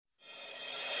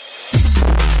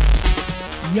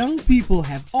Young people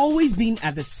have always been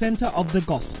at the center of the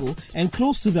gospel and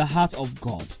close to the heart of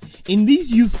God. In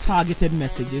these youth-targeted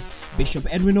messages, Bishop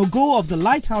Edwin Ogo of the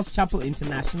Lighthouse Chapel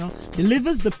International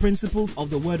delivers the principles of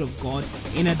the Word of God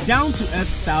in a down-to-earth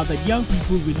style that young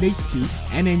people relate to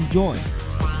and enjoy.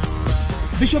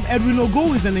 Bishop Edwin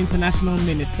Ogo is an international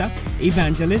minister,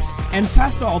 evangelist, and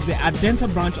pastor of the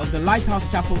Adenta branch of the Lighthouse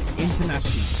Chapel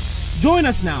International. Join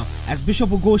us now as Bishop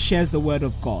Ogo shares the Word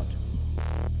of God.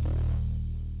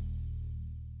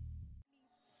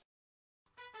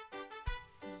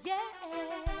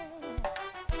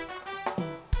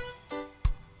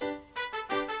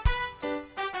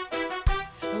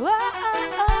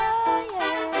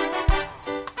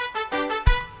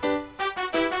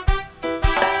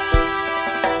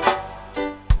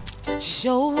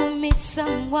 Show me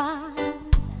someone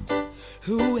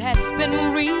who has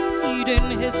been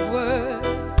reading His Word,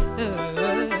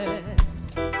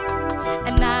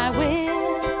 and I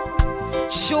will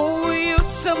show you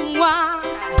someone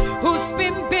who's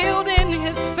been building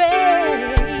his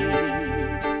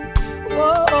faith.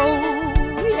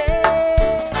 Oh,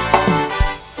 yeah.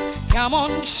 Come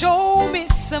on, show me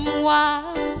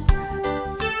someone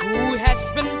who has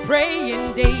been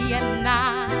praying day and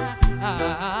night.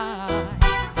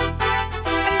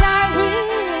 And I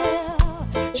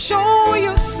will show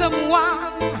you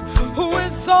someone who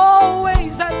is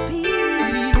always at peace.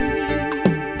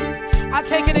 I'll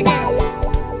take it again.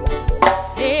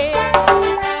 Yeah.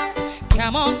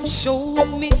 Come on, show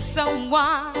me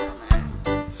someone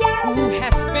who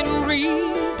has been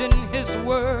reading His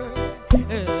Word.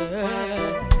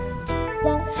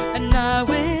 And I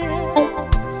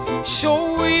will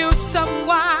show you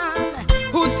someone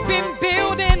who's been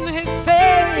building his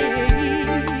faith.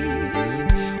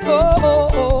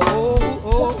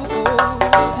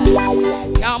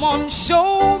 Come on,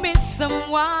 show me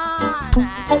someone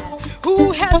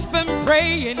who has been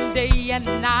praying day and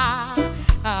night.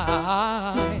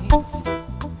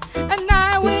 And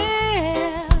I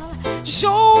will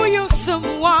show you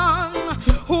someone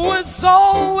who is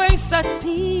always at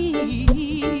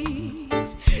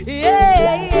peace.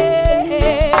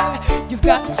 Yeah, you've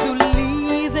got to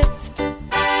leave it.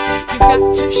 You've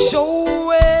got to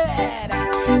show it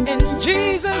in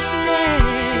Jesus'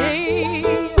 name.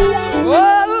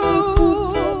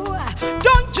 Oh,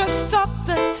 don't just talk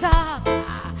the talk.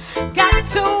 Got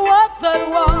to walk the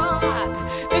walk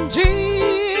in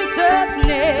Jesus'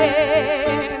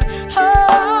 name.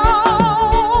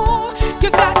 Oh,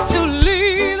 you've got to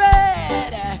leave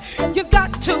it. You've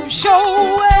got to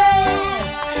show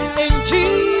it in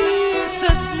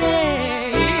Jesus'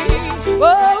 name.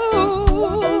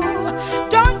 Oh,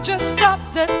 don't just talk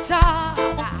the talk.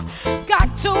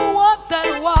 Got to walk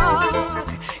that walk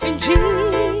in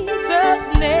Jesus'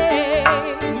 name.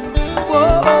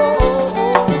 Whoa.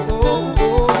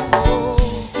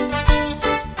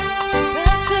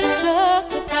 Got to talk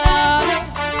about it.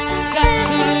 Got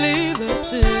to live it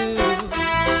too.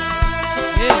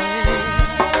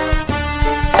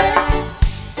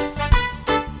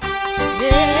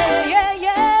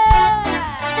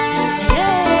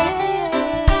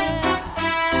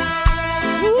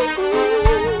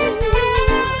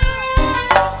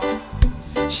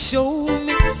 Show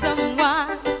me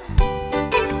someone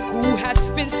who has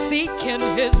been seeking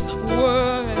His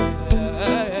Word,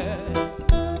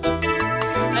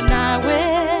 and I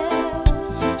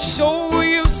will show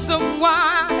you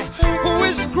someone who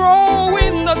is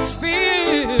growing the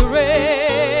Spirit.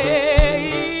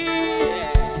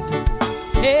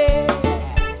 Yeah.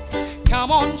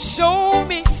 Come on, show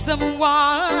me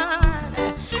someone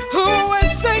who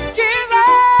is seeking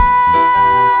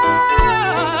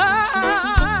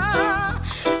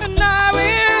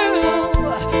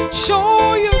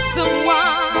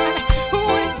someone who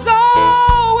is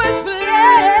always blessed.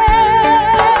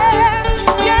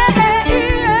 Yeah,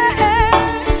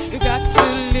 yeah. You got to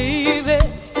leave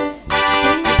it.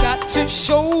 You got to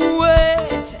show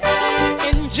it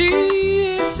in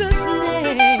Jesus'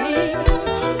 name.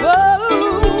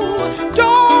 Oh,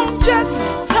 don't just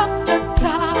talk the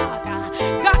talk.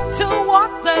 Got to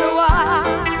walk that walk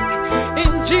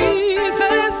in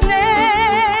Jesus' name.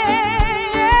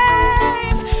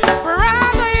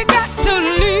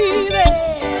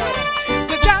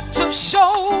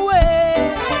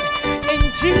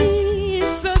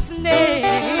 Jesus'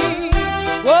 name.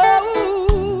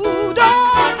 Whoa,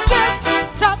 don't just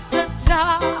talk the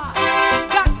talk.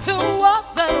 Got to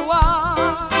walk that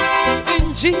walk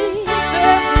in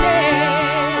Jesus'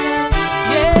 name.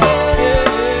 Yeah.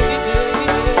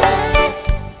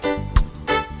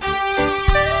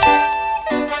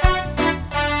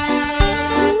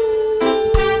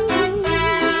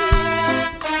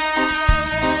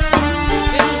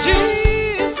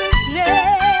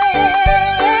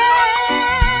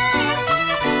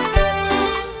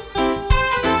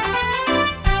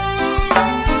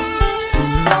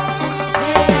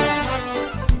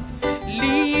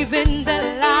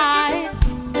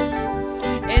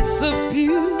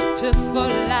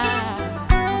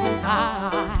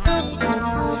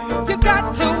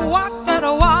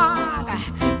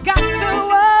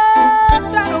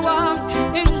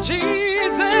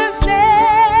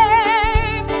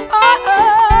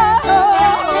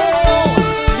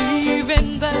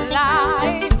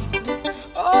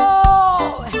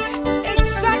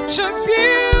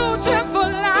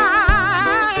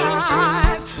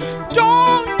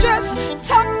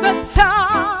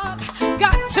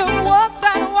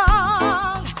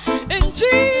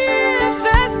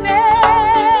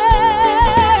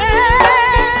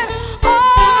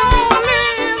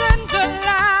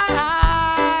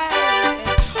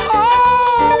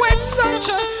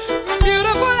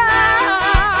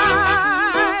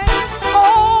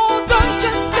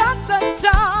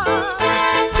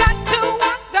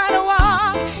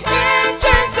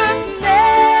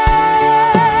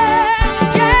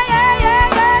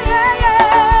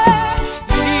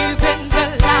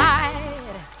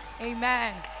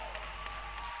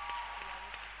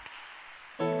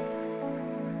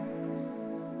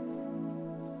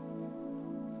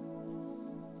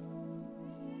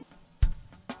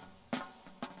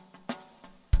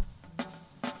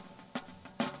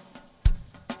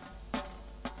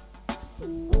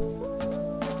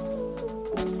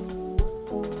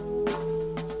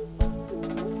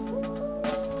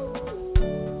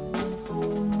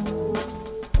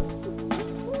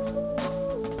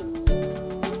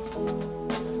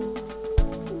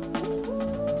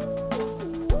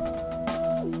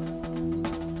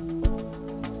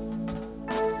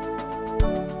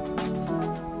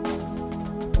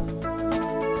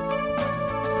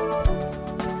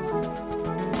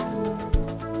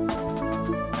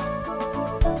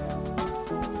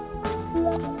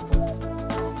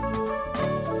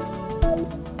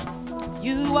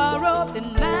 You are robed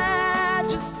in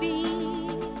majesty.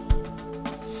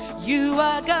 You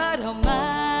are God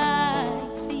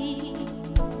Almighty.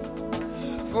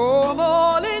 From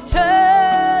all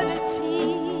eternity,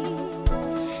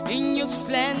 in your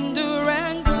splendor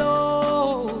and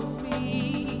glory,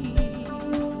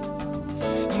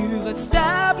 you've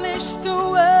established the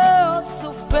world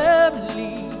so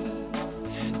firmly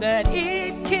that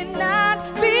it cannot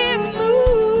be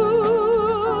moved.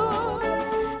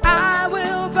 I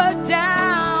will bow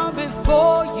down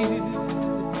before you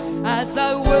as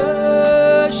I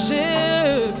worship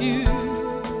you.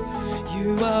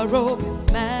 You are robed in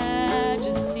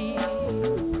majesty.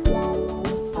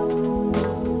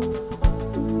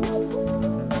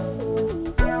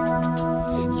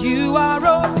 You are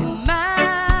robed in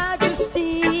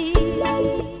majesty.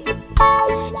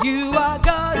 You are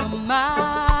God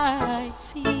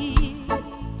Almighty.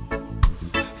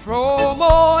 From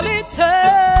all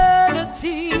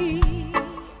eternity,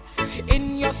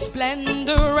 in your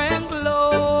splendor and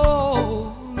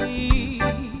glory,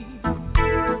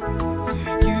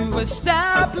 you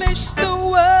established the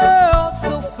world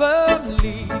so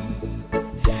firmly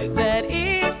that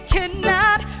it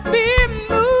cannot be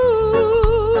moved.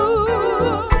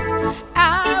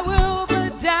 I will bow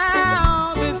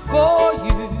down before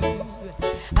you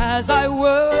as I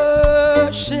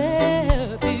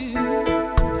worship you.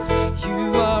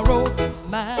 You are robed in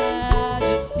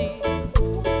majesty.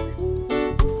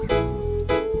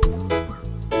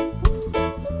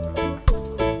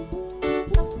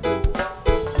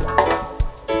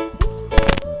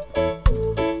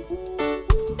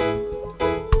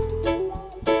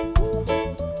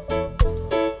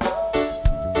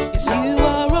 Yes, you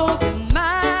are robed in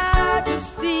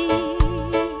majesty.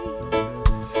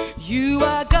 You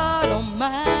are God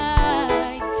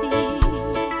Almighty.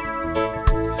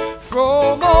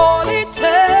 From all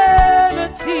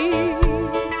eternity,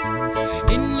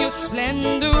 in your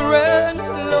splendor and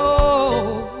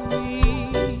glory,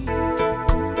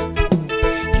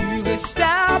 you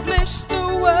established the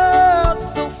world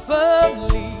so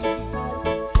firmly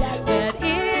that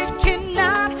it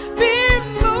cannot be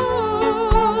moved.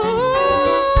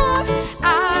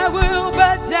 I will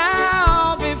bow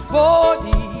down before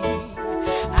thee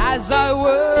as I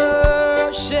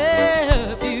worship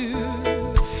you.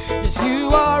 Yes, you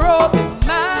are robed in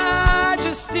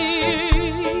majesty.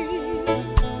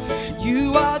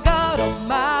 You are God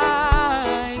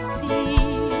Almighty.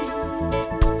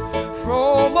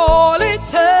 From all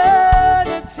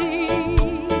eternity,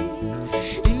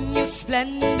 in your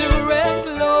splendor and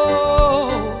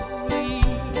glory,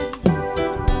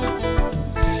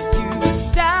 you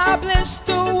established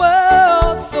the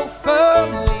world so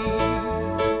firmly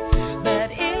that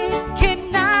it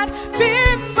cannot be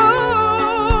moved.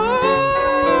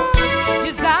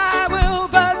 Yes, I will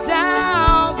bow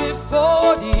down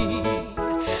before thee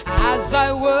as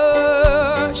I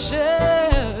worship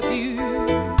you.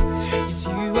 Yes,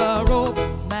 you are robed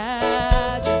in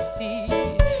majesty.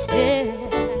 Yeah.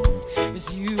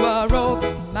 Yes, you are robed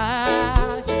in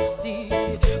majesty.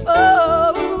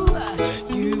 Oh,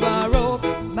 you are robed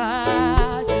in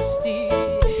majesty.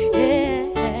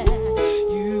 Yeah,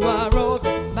 you are robed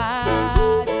in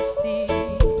majesty.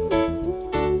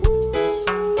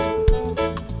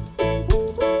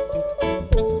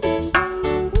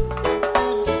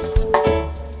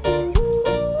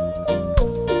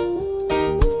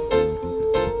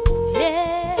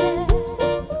 Yeah.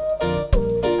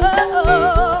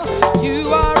 Oh, you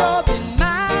are robed in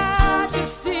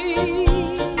majesty.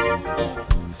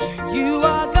 You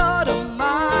are God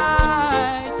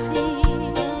Almighty.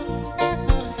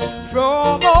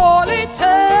 From all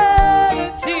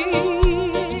eternity,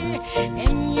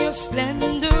 in your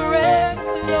splendor and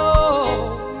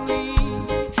glory,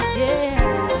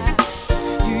 yeah,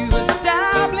 you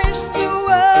established the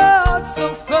world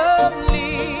so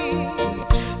firmly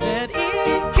that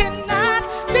it cannot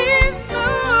be moved.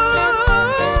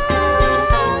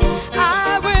 I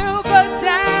will bow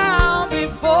down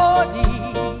before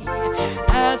thee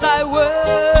as I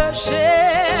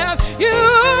worship you.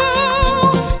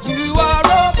 You are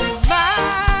robed in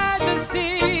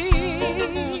majesty.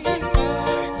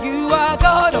 You are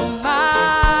God Almighty.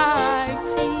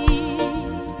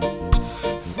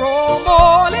 From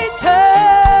all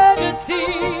eternity,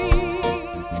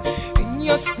 in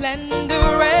your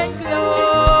splendor and glory,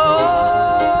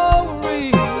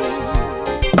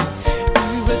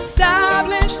 you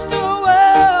established the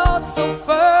world so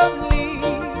firmly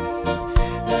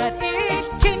that it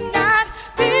cannot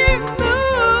be moved.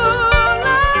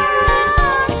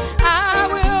 Lord, I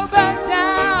will bow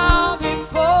down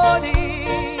before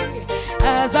thee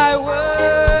as I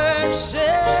worship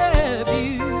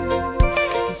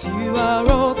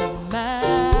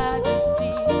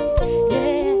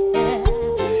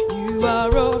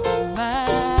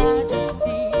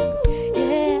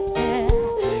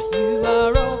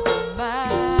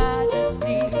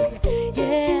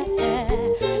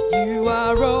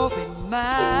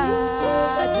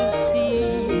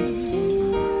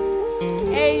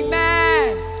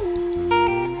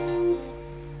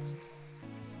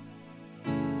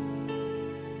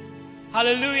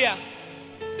Hallelujah.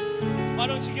 Why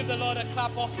don't you give the Lord a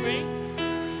clap offering?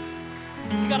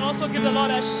 You can also give the Lord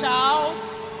a shout.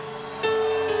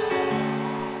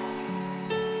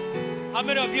 How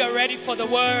many of you are ready for the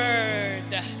word?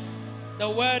 The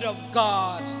word of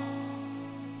God.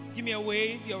 Give me a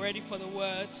wave. You're ready for the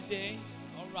word today.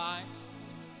 All right.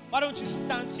 Why don't you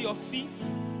stand to your feet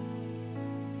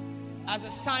as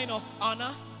a sign of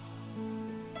honor?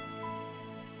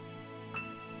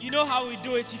 You know how we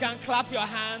do it. You can clap your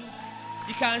hands.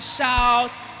 You can shout.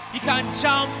 You can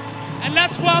jump. And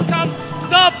let's welcome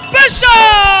the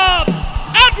Bishop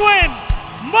Edwin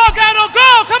Morgan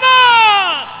Ogo. Come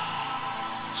on.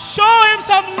 Show him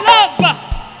some love.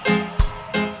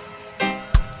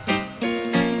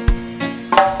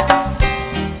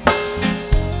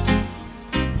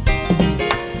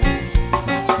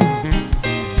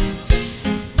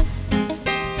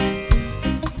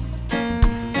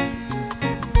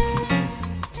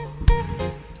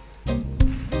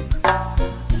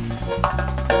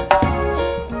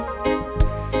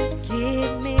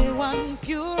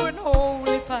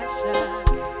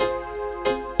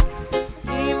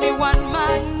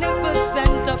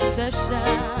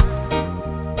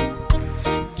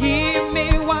 Give me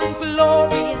one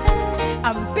glorious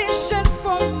ambition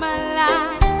for my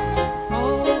life.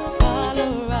 Always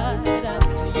follow right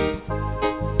after you.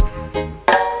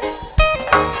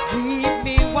 Give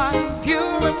me one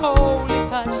pure and holy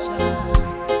passion.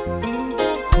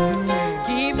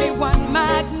 Give me one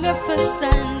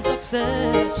magnificent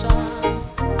obsession.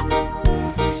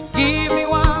 Give me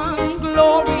one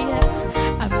glorious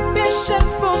ambition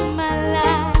for my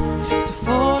life. To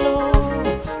follow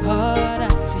hard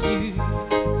after you.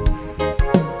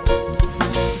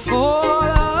 To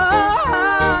follow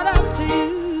hard after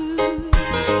you.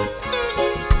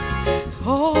 To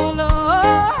follow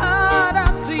hard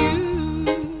after you.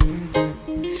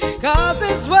 'Cause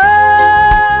this world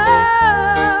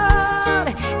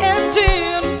empty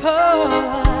and poor,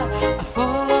 I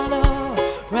follow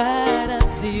right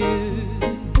after you.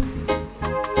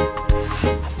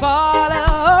 I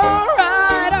follow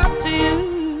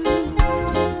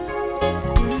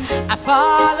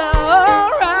follow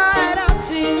right up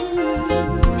to you.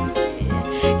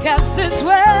 'Cause this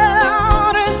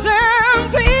world is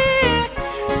empty,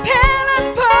 pale and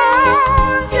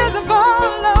poor. 'Cause I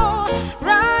follow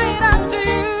right up to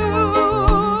you.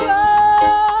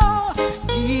 Oh,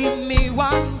 give me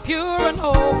one pure and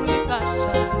holy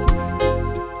passion.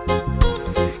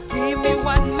 Give me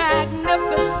one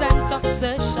magnificent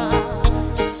obsession.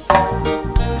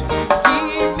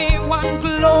 Give me one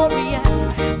glorious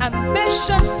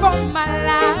ambition for my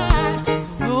life.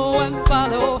 To know and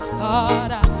follow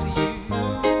hard after you.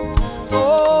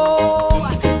 Oh,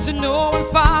 to know and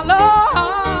follow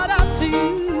hard after you.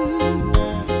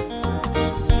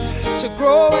 To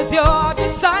grow as your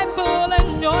disciple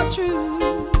and your true.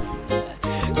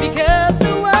 Because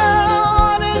the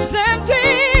world is empty,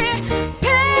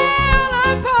 pale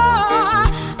and poor,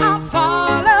 I'll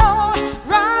follow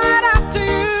right after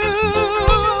you.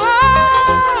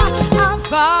 I'll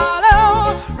follow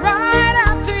right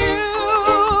after you.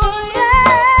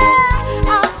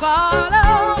 Yeah, I'll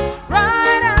follow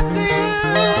right after you.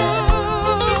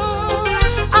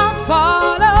 I'll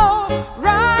follow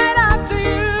right after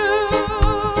you.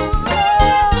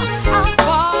 I'll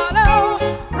follow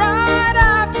right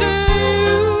after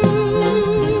you.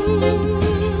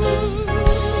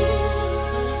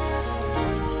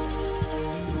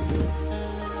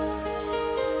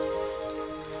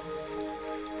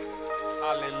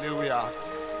 Hallelujah.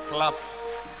 Clap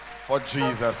for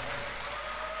Jesus.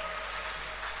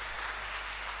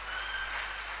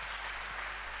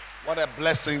 What a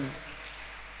blessing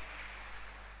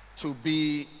to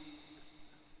be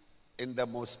in the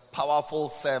most powerful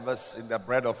service in the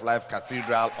Bread of Life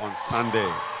Cathedral on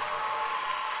Sunday.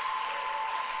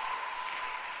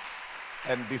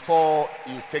 And before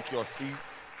you take your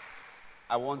seats,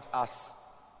 I want us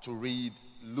to read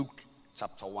Luke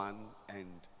chapter 1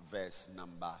 and verse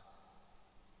number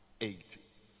 80.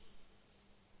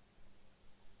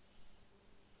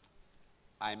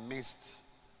 I missed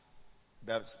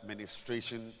the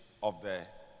ministration of the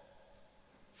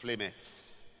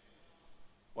flamers.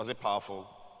 Was it powerful?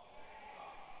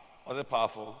 Was it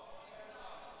powerful?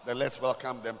 Then let's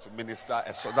welcome them to minister.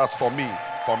 So that's for me.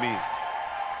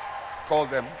 Call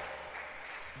them.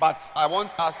 But I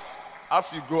want us,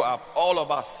 as you go up, all of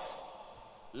us,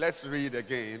 let's read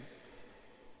again.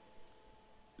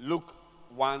 Luke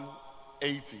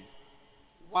 1:80.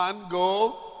 One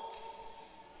go.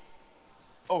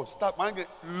 Oh, start one.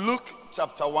 Luke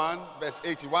chapter 1, verse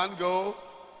 80. One go.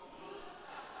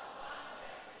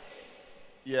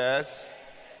 Yes.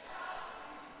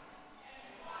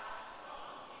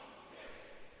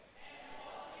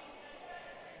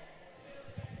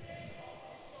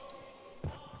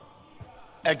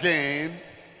 Again,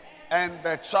 and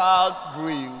the child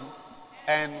grew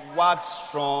and waxed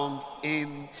strong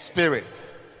in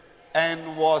spirit,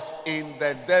 and was in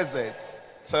the desert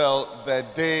till the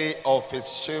day of his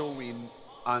showing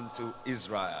unto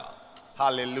Israel.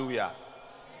 Hallelujah.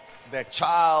 The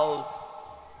child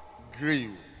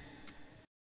grew.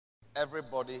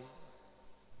 Everybody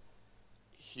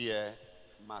here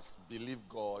must believe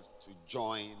God to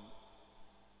join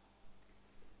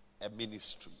a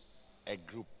ministry, a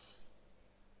group.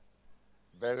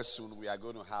 Very soon we are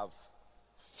going to have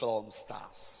film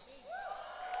stars.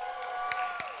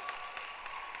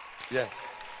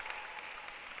 Yes.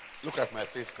 Look at my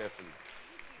face carefully.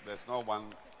 There's not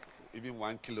even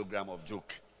 1 kilogram of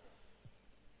joke.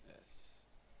 Yes.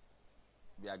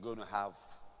 We are going to have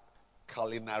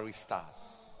culinary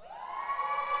stars.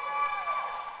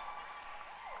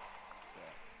 Yeah.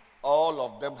 All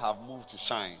of them have moved to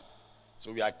shine.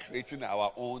 So we are creating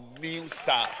our own new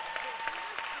stars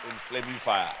in flaming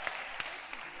fire.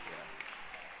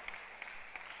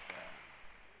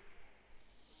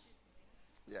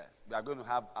 Yes, we are going to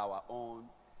have our own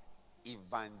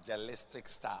evangelistic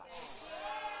stars.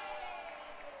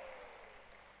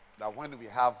 That when we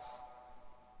have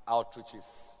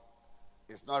outreaches,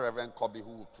 it's not Reverend Kobe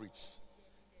who will preach.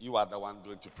 You are the one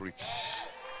going to preach.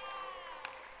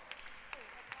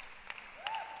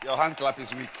 Your hand clap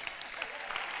is weak.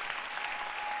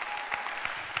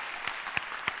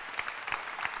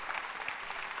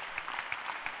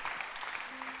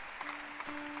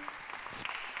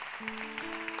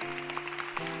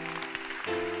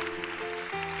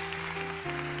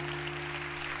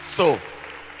 So,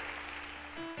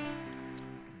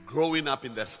 growing up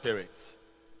in the Spirit.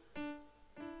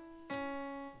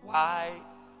 Why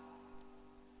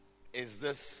is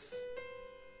this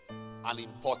an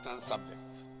important subject?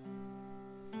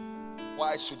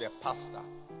 Why should a pastor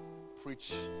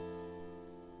preach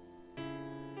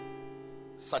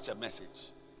such a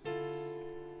message?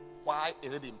 Why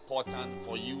is it important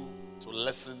for you to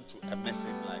listen to a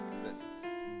message like this?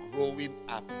 Growing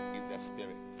up in the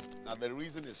Spirit. Now the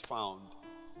reason is found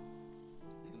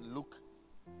in Luke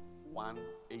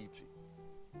 1:80.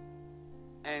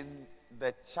 And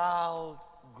the child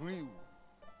grew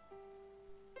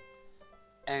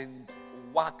and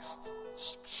waxed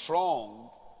strong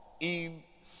in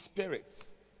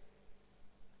spirit,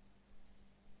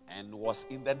 and was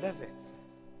in the desert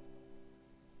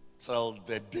till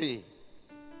the day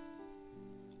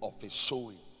of his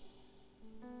showing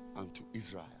unto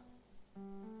Israel.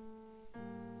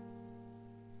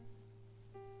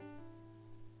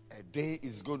 A day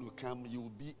is going to come, you will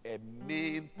be a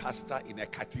main pastor in a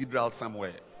cathedral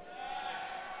somewhere.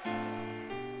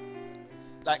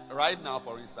 Like right now,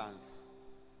 for instance,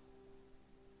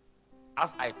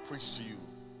 as I preach to you,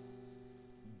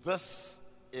 this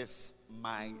is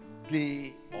my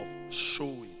day of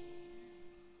showing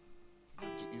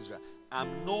unto Israel.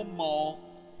 I'm no more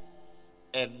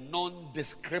a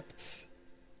nondescript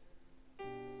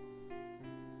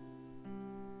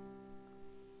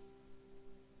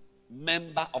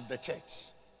member of the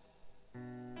church.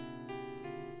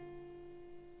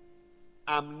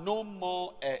 I'm no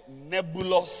more a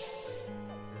nebulous,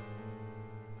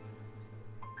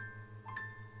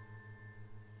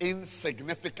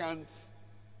 insignificant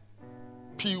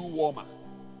pew warmer.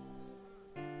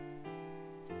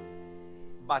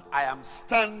 But I am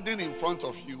standing in front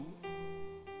of you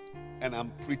and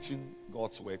I'm preaching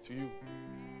God's word to you.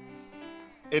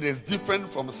 It is different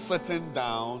from sitting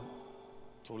down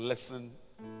to listen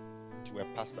to a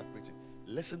pastor preaching.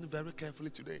 Listen very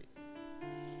carefully today.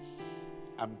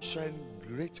 I'm sharing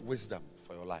great wisdom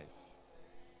for your life.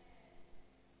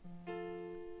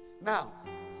 Now,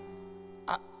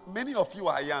 many of you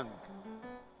are young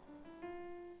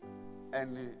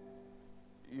and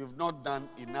you've not done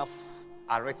enough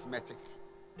arithmetic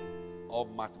or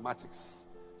mathematics.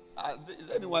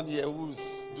 Is anyone here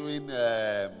who's doing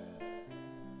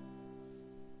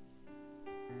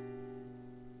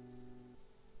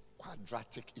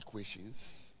quadratic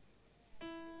equations?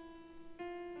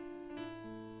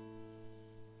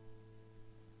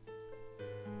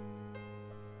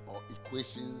 Or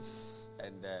equations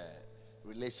and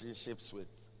relationships with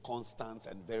constants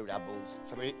and variables?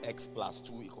 3x plus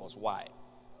 2 equals y.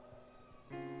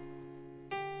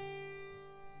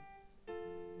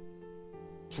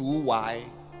 Two y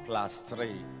plus 3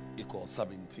 equals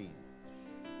 17.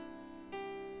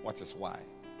 What is y?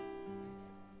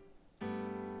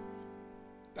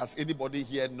 Does anybody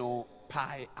here know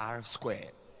pi r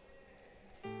squared.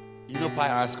 You know pi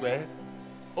r squared?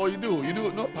 Oh, you do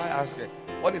know pi r squared.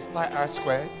 What is pi r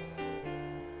squared?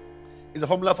 It's a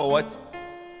formula for what?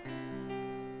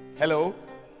 Hello?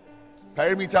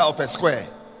 Perimeter of a square.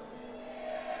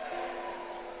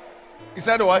 He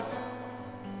said what?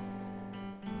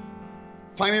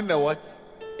 Finding the what?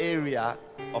 Area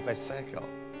of a circle.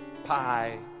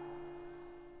 Pi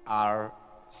r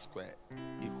squared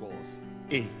equals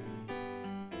A.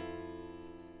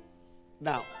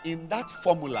 Now, in that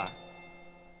formula,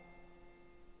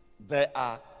 there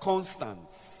are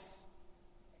constants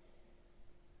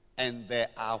and there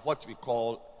are what we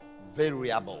call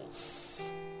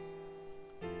variables.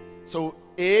 So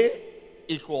A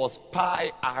equals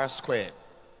pi r squared.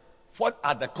 What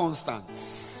are the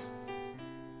constants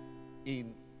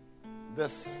in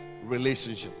this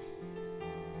relationship?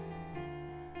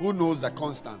 Who knows the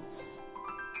constants?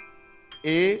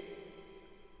 A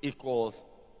equals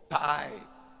pi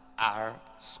r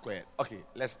squared. Okay,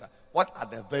 let's start. What are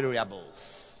the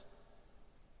variables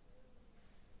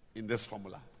in this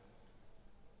formula?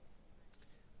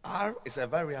 R is a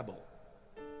variable.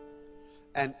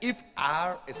 And if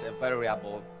R is a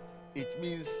variable, it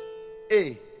means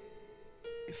A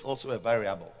is also a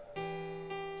variable.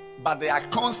 But they are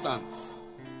constants.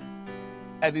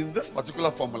 And in this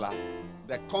particular formula,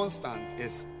 the constant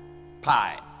is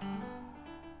pi.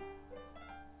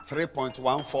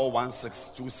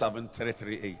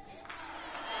 3.141627338.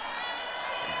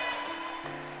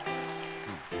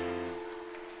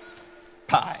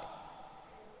 Pi.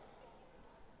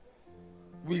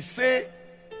 We say,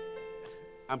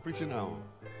 I'm preaching now.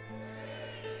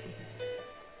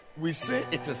 We say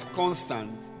it is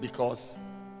constant because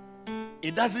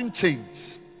it doesn't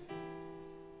change.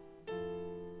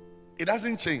 It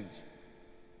doesn't change.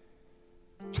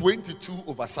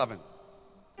 22/7.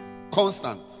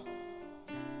 Constant.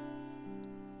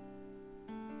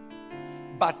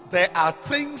 But there are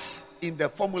things in the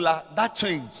formula that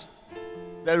change.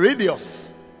 The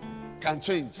radius can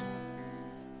change.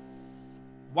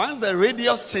 Once the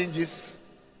radius changes,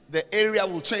 the area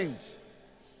will change.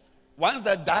 Once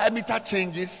the diameter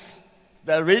changes,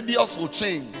 the radius will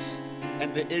change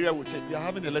and the area will change. We are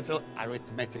having a little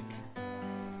arithmetic.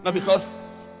 Now, because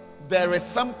there is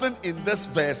something in this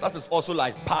verse that is also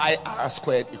like pi r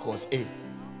squared equals A.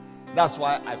 That's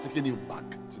why I've taken you back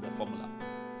to the formula.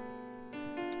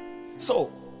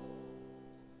 So,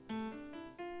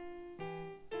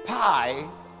 pi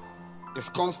is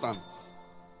constant.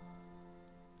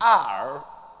 R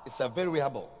is a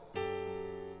variable.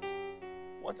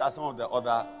 What are some of the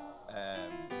other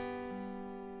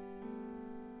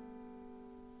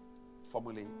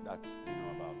formulae that you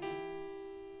know about?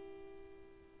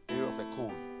 Area of a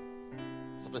cone.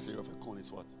 Surface area of a cone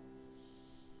is what?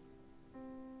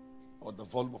 Or the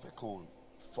volume of a cone.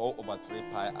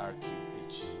 4/3 pi r cube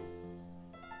h.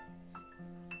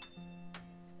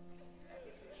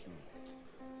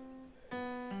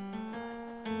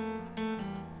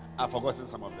 I've forgotten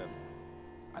some of them.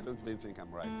 I don't even think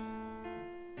I'm right.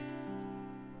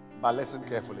 But listen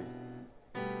carefully.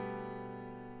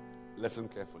 Listen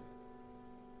carefully.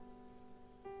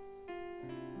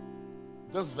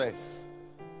 This verse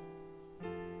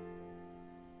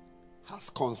has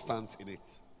constants in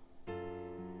it.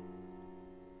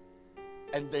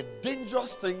 And the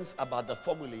dangerous things about the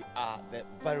formulae are the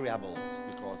variables,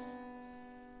 because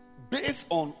based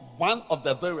on one of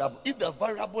the variables, if the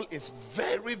variable is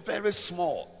very, very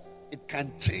small, it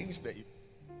can change the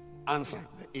answer,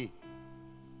 the A.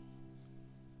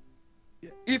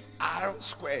 If R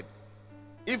squared,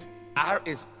 if R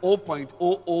is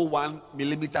 0.001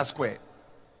 millimeter squared,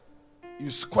 you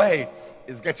square it,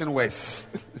 it's getting worse.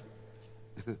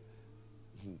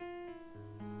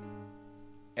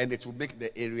 And it will make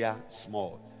the area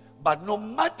small. But no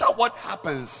matter what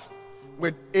happens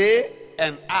with A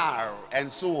and R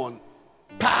and so on,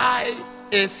 pi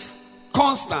is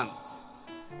constant.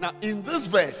 Now, in this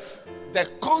verse, the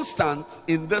constant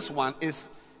in this one is,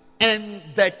 and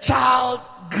the child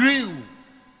grew.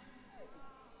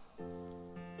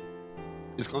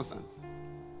 It's constant.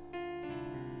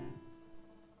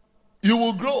 You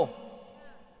will grow,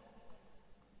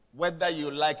 whether you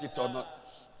like it or not.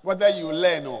 Whether you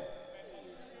learn or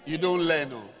you don't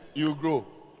learn or you grow.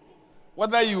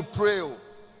 Whether you pray or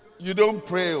you don't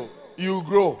pray or you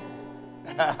grow.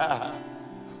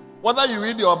 Whether you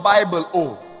read your Bible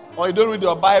or you don't read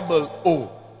your Bible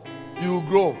you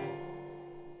grow.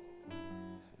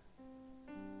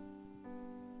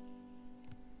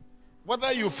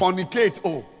 Whether you fornicate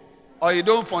or you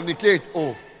don't fornicate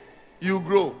you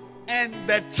grow. And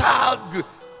the child grew.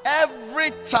 Every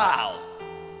child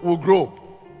will grow.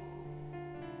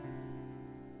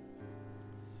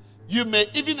 You may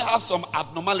even have some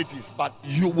abnormalities, but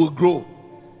you will grow.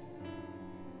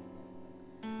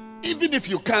 Even if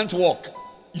you can't walk,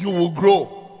 you will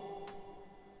grow.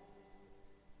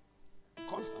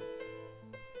 Constant.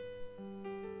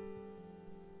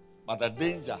 But the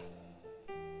danger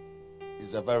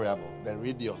is a variable, the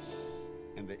radius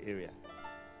and the area.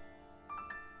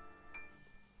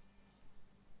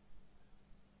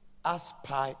 As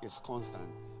pi is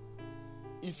constant,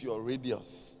 if your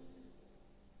radius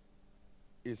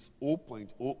is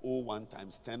 0.001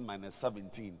 times 10 minus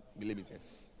 17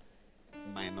 millimeters,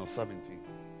 minus 17,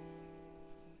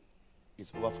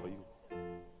 it's over for you.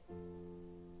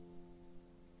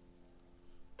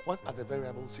 What are the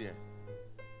variables here?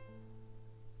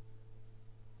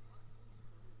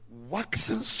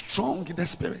 Waxing strong in the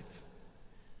spirit.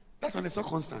 That one is so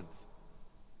constant.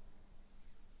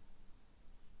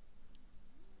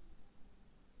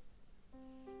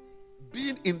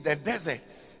 Being in the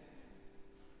deserts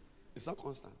is not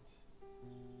constant.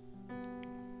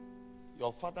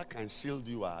 Your father can shield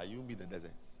you, you'll be in the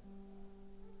desert.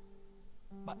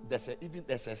 But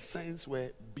there's a sense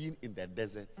where being in the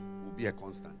desert will be a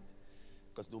constant.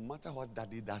 Because no matter what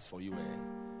daddy does for you,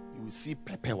 you will see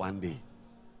Pepe one day.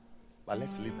 But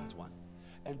let's leave that one.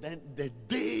 And then the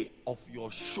day of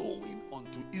your showing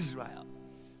unto Israel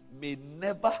may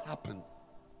never happen.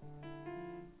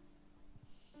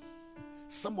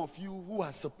 Some of you who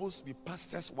are supposed to be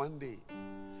pastors one day,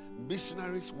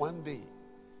 missionaries one day,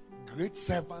 great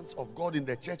servants of God in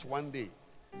the church one day,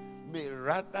 may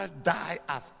rather die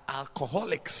as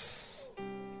alcoholics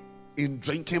in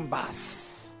drinking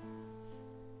bars.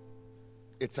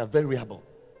 It's a variable.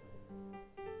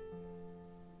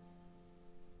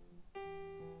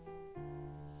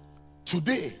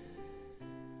 Today,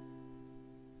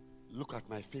 look at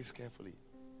my face carefully.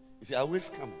 You see, I always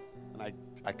come and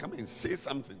I come and say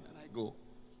something and I go.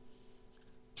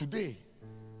 Today,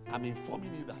 I'm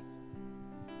informing you that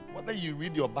whether you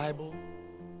read your Bible,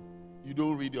 you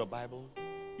don't read your Bible,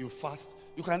 you fast,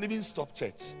 you can even stop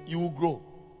church, you will grow.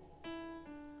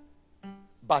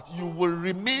 But you will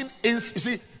remain in. You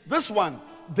see, this one,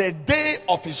 the day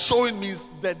of his showing means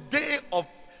the day of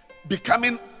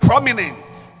becoming prominent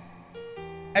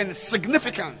and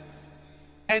significant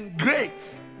and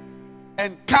great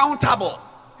and countable.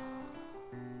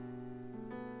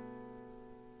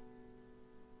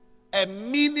 A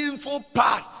meaningful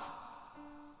part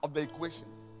of the equation.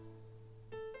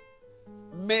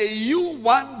 May you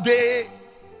one day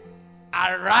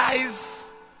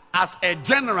arise as a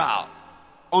general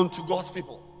unto God's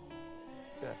people.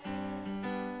 Yeah.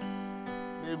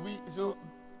 May we,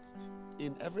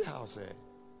 in every house,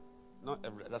 not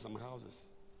every, there's some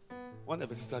houses,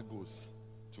 whenever sister goes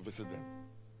to visit them,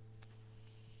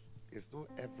 it's not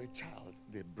every child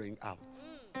they bring out.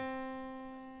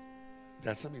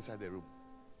 There's some inside the room.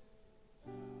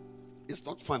 It's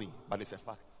not funny, but it's a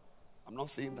fact. I'm not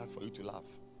saying that for you to laugh.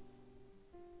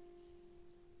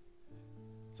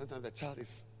 Sometimes the child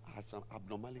has some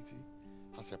abnormality,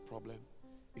 has a problem.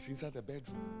 It's inside the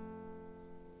bedroom.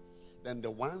 Then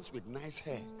the ones with nice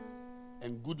hair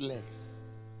and good legs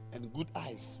and good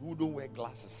eyes who don't wear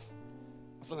glasses.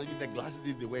 So the glasses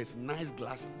they wear is nice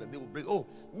glasses that they will bring. Oh,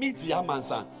 meet Yaman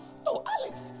son. Oh,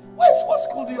 Alice, what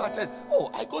school do you attend? Oh,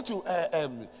 I go to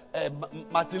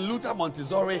Martin Luther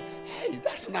Montessori. Hey,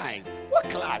 that's nice. What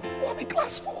class? Oh, I'm in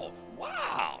class 4.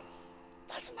 Wow,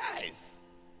 that's nice.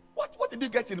 What did you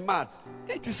get in maths?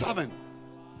 87.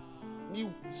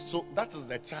 So that is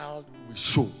the child we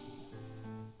show.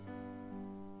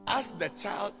 As the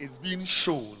child is being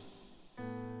shown,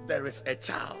 there is a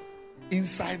child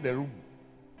inside the room.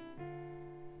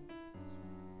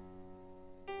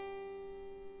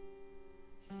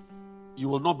 You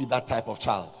will not be that type of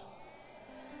child.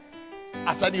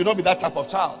 I said you will not be that type of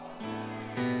child.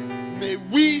 May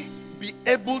we be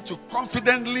able to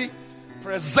confidently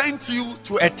present you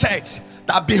to a church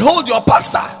that behold your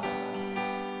pastor.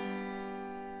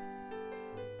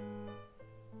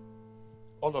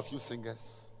 All of you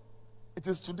singers, it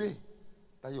is today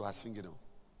that you are singing.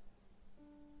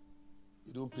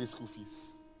 You don't pay school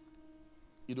fees.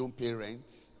 You don't pay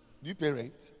rent. Do you pay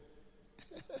rent?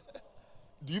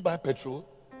 Do you buy petrol?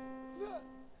 Yeah.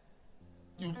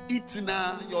 You've eaten,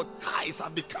 your thighs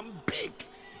have become big.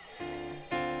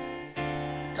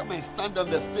 Come and stand on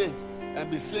the stage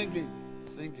and be singing.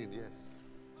 Singing, yes.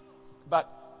 But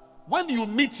when you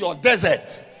meet your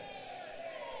desert,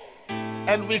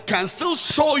 and we can still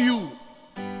show you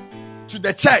to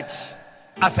the church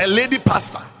as a lady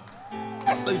pastor,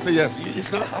 pastor, you say yes,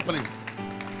 it's not happening.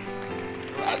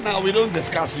 Right now, we don't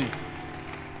discuss you.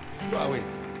 Go away.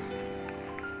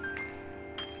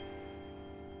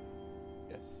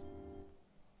 Yes.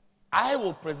 I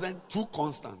will present two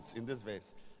constants in this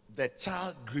verse. The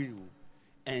child grew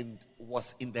and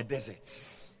was in the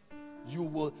deserts. You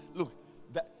will look,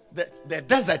 the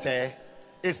desert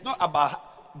is not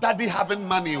about daddy having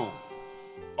money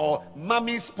or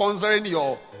mommy sponsoring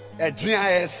your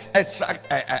GIS extra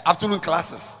afternoon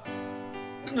classes.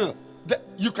 No,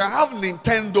 you can have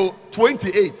Nintendo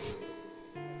 28.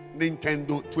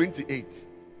 Nintendo 28.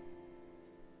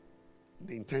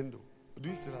 Nintendo. Do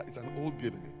you see that? It's an old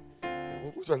game.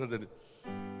 Which one is it?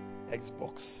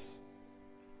 Xbox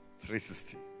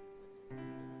 360.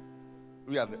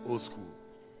 We are the old school.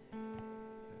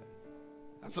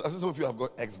 So some of you have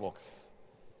got Xbox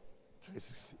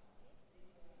 360.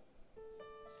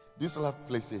 Do you still have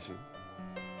PlayStation?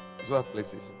 You still have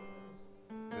PlayStation?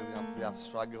 And they have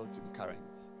struggled to be current.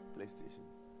 PlayStation.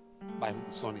 By who?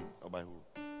 Sony or by who?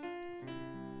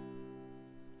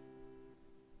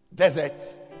 Desert.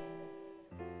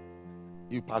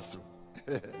 You pass through.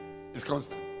 It's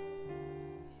constant.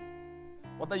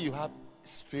 Whether you have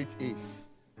straight A's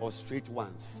or straight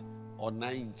ones or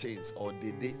 9 chains or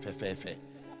day,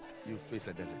 you face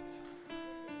a desert.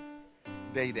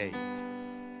 Day.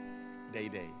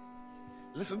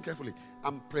 Listen carefully.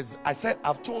 I said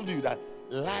I've told you that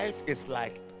life is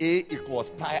like A equals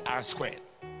pi r squared.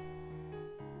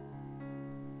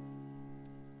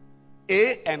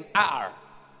 A and R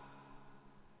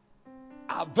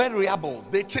are variables.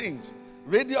 They change.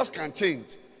 Radius can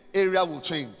change. Area will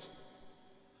change.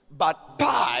 But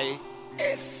pi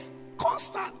is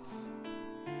constant.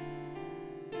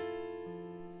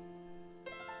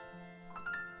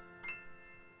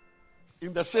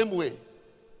 In the same way,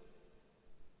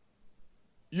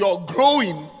 you're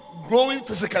growing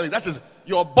physically. That is,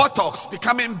 your buttocks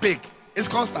becoming big is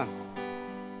constant.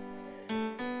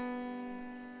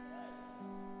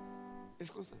 It's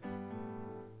constant.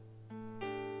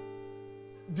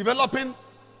 Developing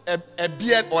a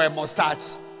beard or a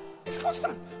mustache is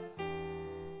constant.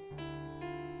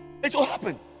 It will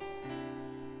happen.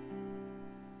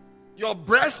 Your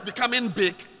breast becoming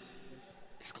big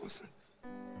is constant.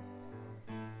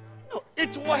 No,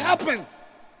 it will happen.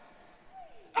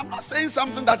 I'm not saying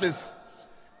something that is.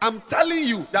 I'm telling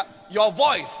you that your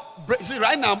voice. See,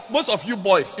 right now, most of you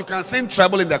boys, you can sing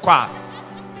treble in the choir.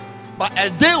 But a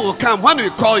day will come when we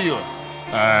call you.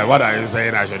 What are you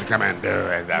saying I should come and do?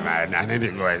 And I need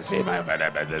to go and see my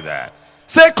father.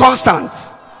 Say constant.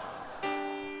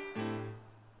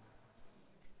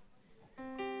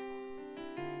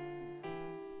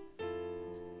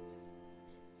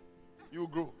 You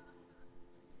grow.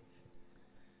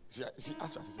 See,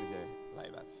 as I say here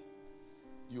like that,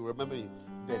 you remember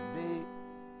the day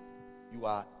you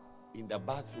are in the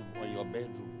bathroom or your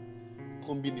bedroom,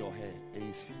 combing your hair, and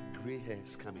you see gray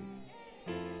hairs coming.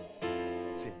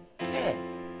 Say, hey,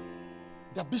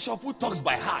 the bishop who talks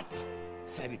by heart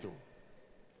said it all.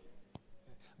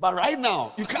 But right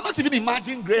now, you cannot even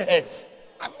imagine gray hairs.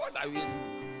 I mean, what are we?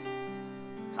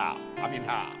 How?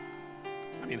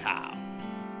 How?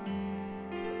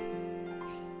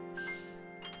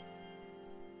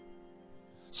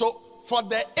 So, for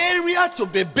the area to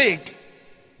be big,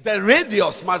 the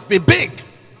radius must be big.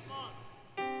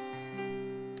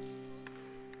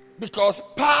 Because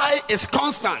pi is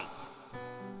constant.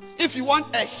 If you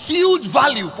want a huge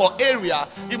value for area,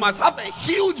 you must have a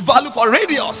huge value for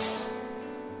radius.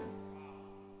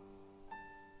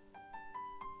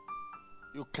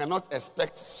 You cannot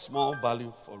expect small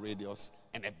value for radius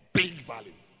and a big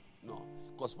value. No.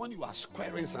 Because when you are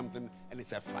squaring something and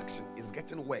it's a fraction, it's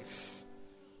getting worse.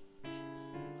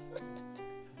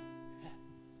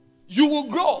 You will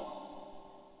grow.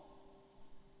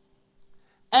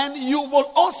 And you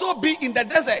will also be in the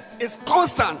desert. It's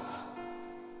constant.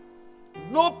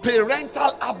 No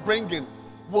parental upbringing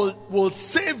will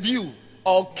save you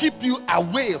or keep you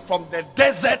away from the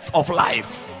deserts of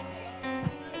life.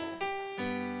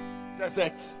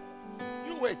 Desert.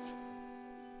 You wait.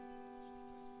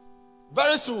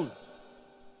 Very soon,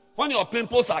 when your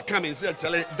pimples are coming, say,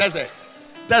 desert.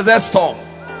 Desert storm.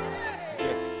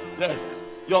 Yes.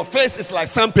 Your face is like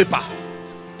sandpaper.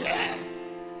 Yeah.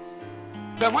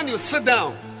 Then when you sit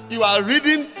down, you are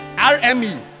reading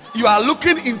RME. You are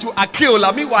looking into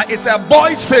Akeola. Meanwhile, it's a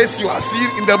boy's face you are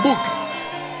seeing in the book.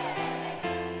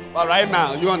 But right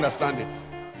now, you understand it.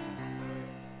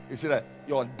 You see that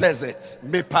your desert,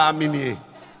 me pa me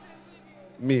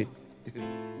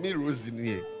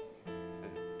Rosie.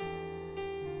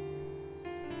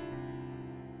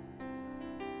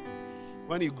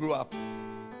 When you grow up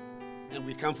and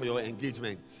we come for your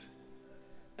engagement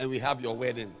and we have your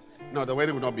wedding, No, the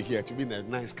wedding will not be here. It will be in a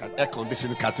nice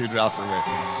air-conditioned cathedral somewhere.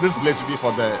 This place will be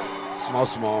for the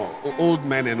small, old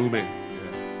men and women.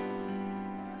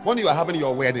 Yeah. When you are having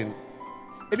your wedding,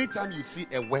 anytime you see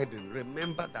a wedding,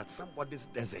 remember that somebody's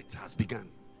desert has begun.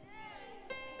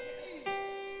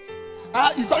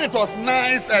 You thought it was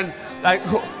nice and like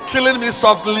killing me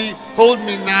softly, hold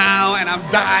me now, and I'm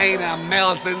dying and I'm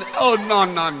melting. Oh, no.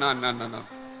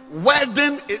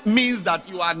 Wedding, it means that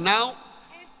you are now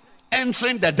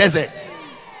entering the desert.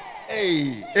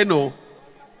 Hey,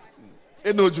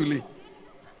 Julie.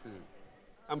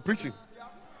 I'm preaching.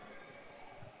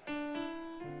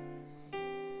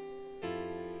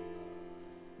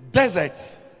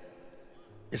 Desert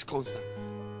is constant.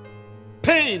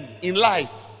 Pain in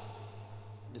life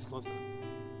is constant.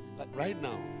 Like right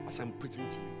now, as I'm preaching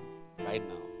to you, right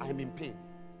now, I'm in pain.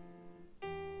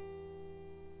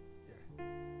 Yeah.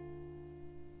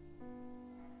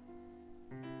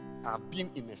 I've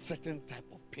been in a certain type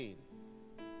of pain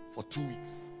for 2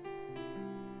 weeks.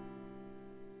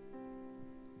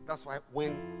 That's why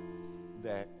when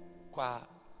the choir,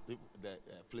 the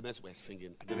Flamers were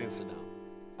singing, I didn't sit down.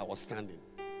 I was standing.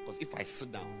 Because if I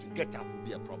sit down, to get up would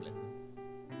be a problem.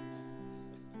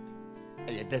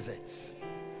 A desert.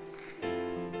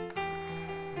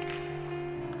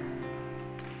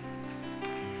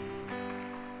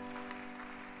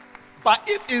 But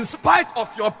if in spite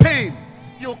of your pain,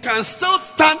 you can still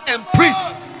stand and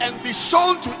preach and be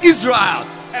shown to Israel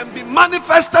and be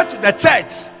manifested to the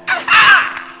church.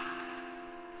 Aha!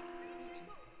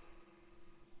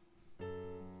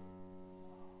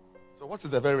 So what is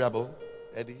the variable,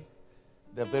 Eddie?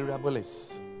 The variable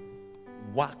is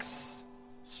wax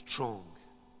strong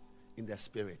in the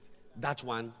spirit. That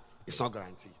one is not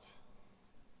guaranteed.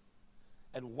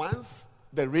 And once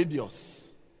the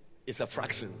radius is a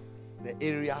fraction, the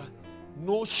area,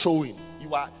 no showing, you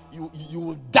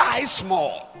will die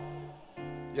small.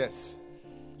 Yes.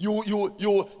 You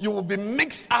will be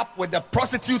mixed up with the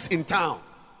prostitutes in town.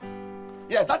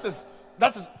 Yeah, that is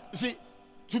you see,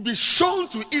 to be shown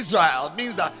to Israel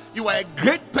means that you are a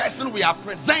great person we are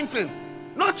presenting.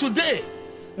 Not today,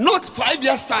 not 5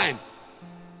 years time.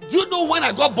 Do you know when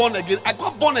I got born again? I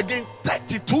got born again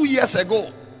 32 years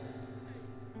ago.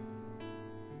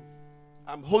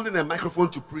 I'm holding a microphone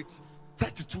to preach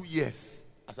 32 years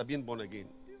after being born again.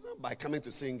 It's not by coming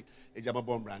to sing Ejaba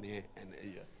Bombrani and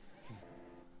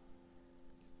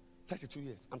 32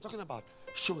 years. I'm talking about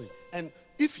showing. And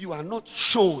if you are not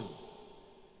shown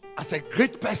as a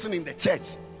great person in the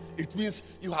church, it means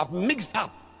you have mixed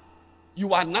up.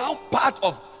 You are now part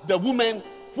of the women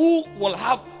who will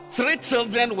have 3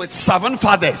 children with 7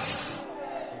 fathers.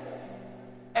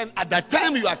 And at that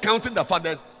time you are counting the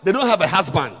fathers, they don't have a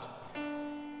husband.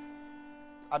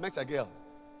 I met a girl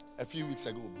a few weeks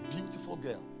ago, beautiful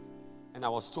girl. And I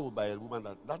was told by a woman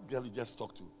that girl you just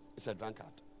talked to is a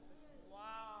drunkard. Wow.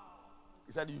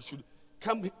 He said you should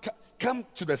come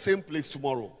to the same place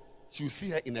tomorrow. You'll see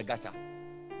her in a gutter.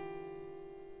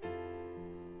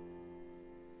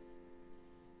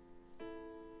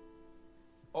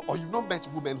 Or you've not met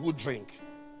women who drink,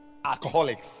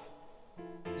 alcoholics.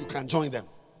 You can join them.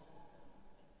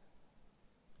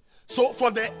 So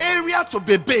for the area to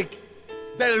be big,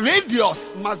 the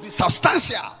radius must be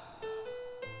substantial.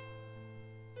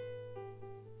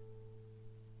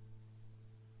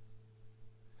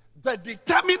 The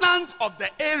determinant of the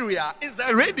area is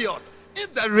the radius.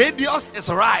 If the radius is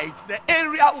right, the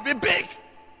area will be big.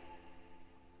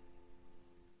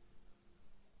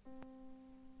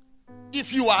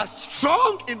 If you are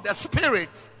strong in the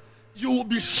spirit, you will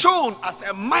be shown as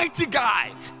a mighty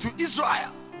guy to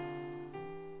Israel.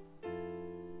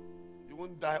 You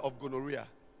won't die of gonorrhea.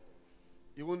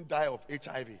 You won't die of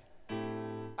HIV.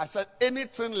 I said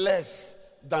anything less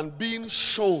than being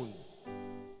shown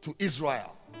to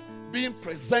Israel, being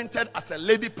presented as a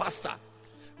lady pastor,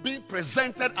 being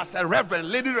presented as a reverend,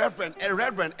 lady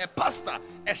reverend, a pastor,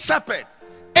 a shepherd.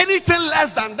 Anything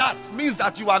less than that means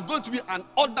that you are going to be an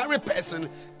ordinary person,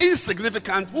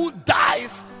 insignificant, who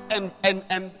dies and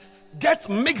gets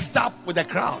mixed up with the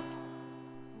crowd.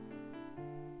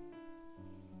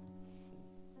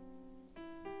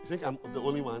 You think I'm the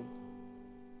only one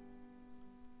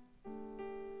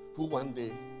who one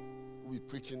day will be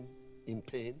preaching in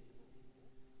pain?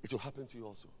 It will happen to you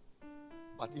also.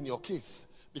 But in your case,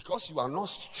 because you are not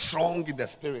strong in the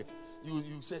spirit,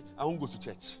 you say, I won't go to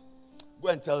church. Go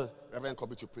and tell Reverend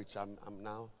Kobe to preach. I'm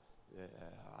now,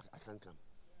 I can't come.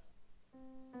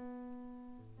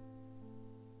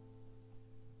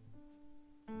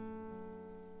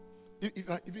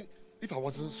 If I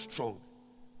wasn't strong,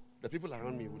 the people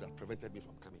around me would have prevented me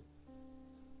from coming.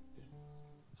 Yeah.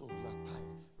 So you are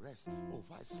tired. rest. Oh,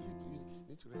 why sleep? You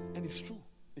need to rest. And it's true.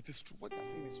 It is true. What they're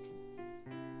saying is true.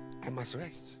 I must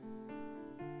rest.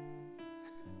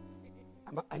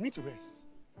 I need to rest.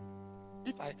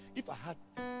 If I had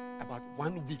about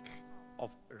 1 week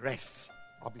of rest,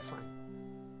 I'll be fine.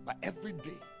 But every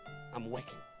day I'm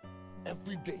working.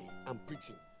 Every day I'm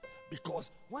preaching.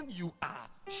 Because when you are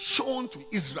shown to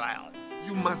Israel,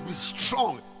 you must be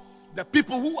strong. The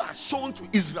people who are shown to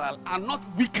Israel are not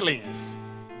weaklings,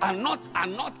 are not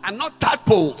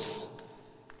tadpoles.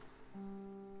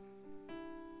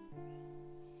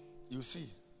 You see,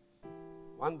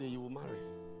 one day you will marry,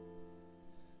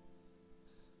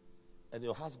 and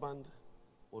your husband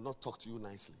will not talk to you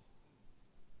nicely.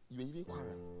 You may even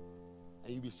quarrel,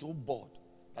 and you'll be so bored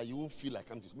that you won't feel like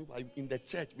coming to me. In the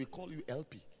church, we call you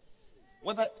LP.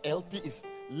 Whether LP is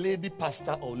lady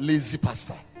pastor or lazy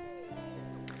pastor.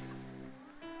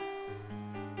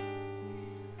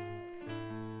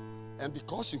 And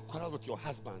because you quarrel with your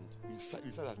husband, you said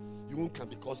that you won't come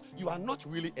because you are not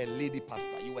really a lady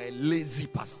pastor. You are a lazy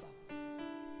pastor.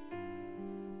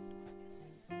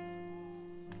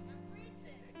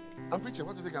 I'm preaching.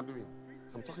 What do you think I'm doing?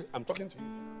 I'm talking to you.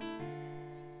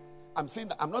 I'm saying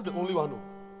that I'm not the only one.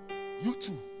 You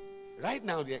too. Right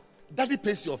now, daddy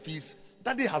pays your fees.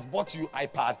 Daddy has bought you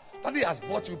iPad. Daddy has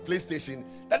bought you PlayStation.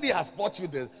 Daddy has bought you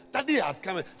this. Daddy has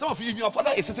come. Some of you, if your father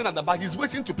is sitting at the back, he's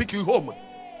waiting to pick you home.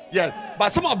 Yeah,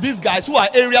 but some of these guys who are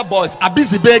area boys, are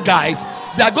busy bay guys,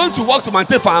 they are going to walk to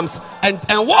Mante Farms and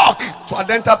walk to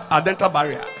Adenta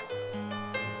Barrier.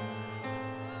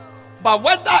 But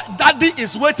whether daddy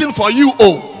is waiting for you,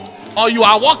 or you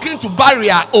are walking to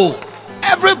Barrier,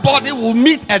 everybody will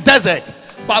meet a desert.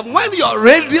 But when your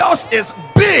radius is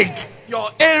big, your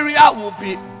area will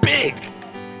be big.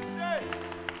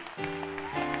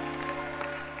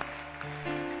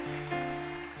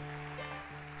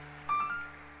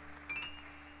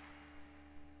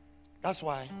 That's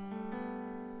why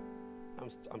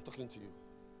I'm talking to you.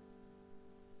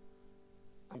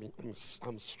 I mean,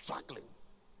 I'm struggling.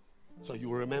 So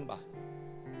you remember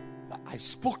that I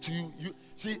spoke to you. You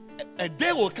see, a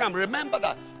day will come. Remember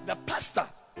that the pastor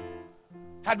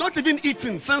had not even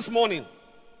eaten since morning.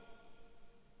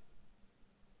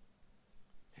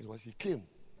 And he came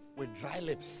with dry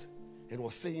lips and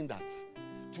was saying that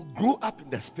to grow up in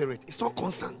the spirit, it's not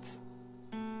constant.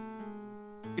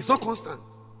 It's not constant.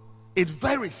 It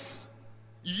varies.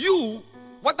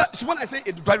 So when I say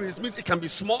it varies, it means it can be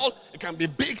small, it can be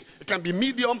big, it can be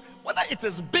medium. Whether it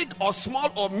is big or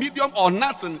small or medium or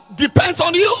nothing depends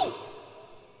on you.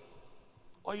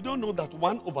 Or you don't know that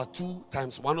 1/2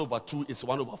 times 1/2 is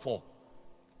 1/4.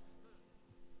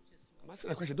 I'm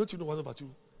asking a question. Don't you know 1/2?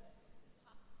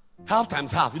 Half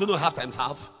times half. You don't know half times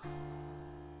half?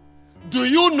 Do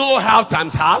you know half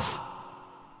times half?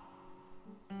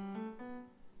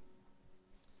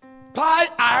 Pi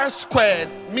r squared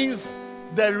means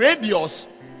the radius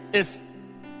is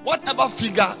whatever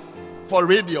figure for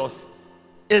radius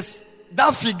is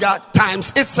that figure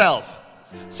times itself.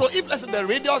 So if let's say the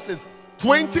radius is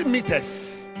 20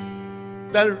 meters,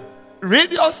 the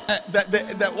radius,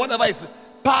 the whatever is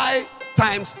pi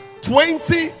times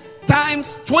 20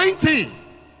 times 20.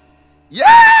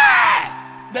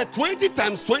 Yeah! The 20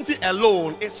 times 20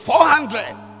 alone is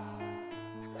 400.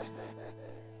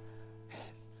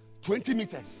 20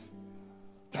 meters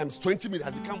times 20 meters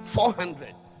has become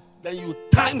 400. Then you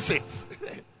times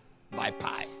it by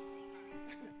pi.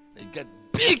 You get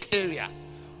big area.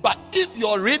 But if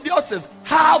your radius is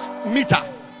half meter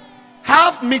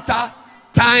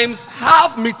times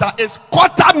half meter is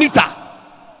quarter meter.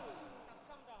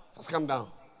 Let's come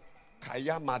down.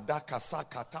 Kaya madaka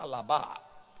sakata laba.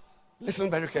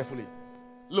 Listen very carefully.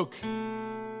 Look.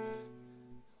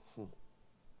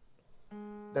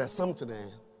 There's something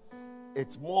there.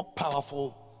 It's more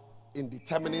powerful in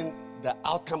determining the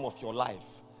outcome of your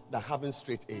life than having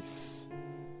straight A's.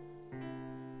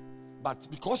 But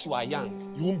because you are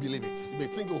young, you won't believe it. You may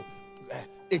think,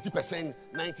 80%,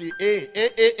 90%,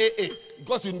 A. You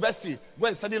go to university, go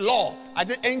and study law. I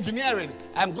did engineering.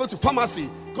 I'm going to pharmacy,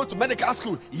 go to medical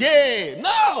school. Yay!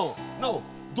 No.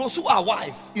 Those who are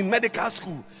wise in medical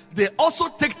school, they also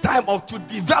take time off to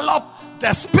develop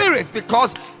the spirit,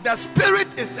 because the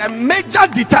spirit is a major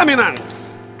determinant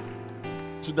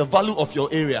to the value of your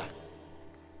area.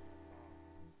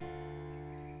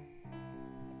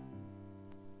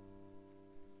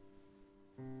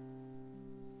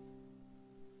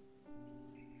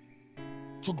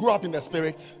 To grow up in the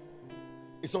spirit,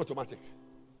 it's not automatic.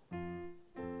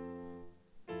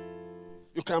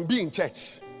 You can be in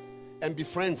church and be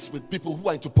friends with people who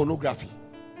are into pornography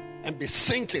and be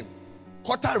sinking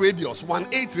quarter radius,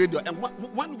 1/8 radius, and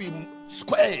when we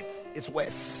square it, it's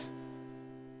worse.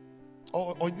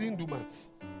 Or you didn't do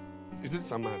maths? You did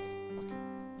some maths. Okay,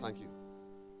 thank you.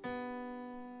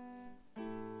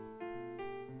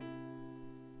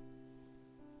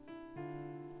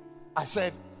 I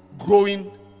said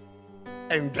growing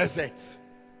and desert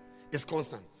is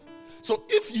constant. So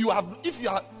if you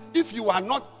are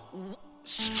not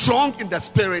strong in the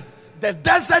spirit, the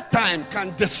desert time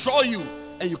can destroy you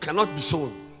and you cannot be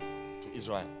shown to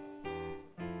Israel.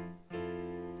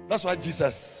 That's why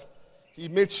Jesus, he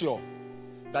made sure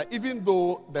that even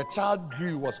though the child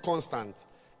grew was constant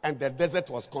and the desert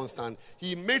was constant,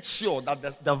 he made sure that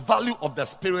the value of the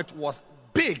spirit was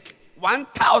big,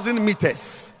 1,000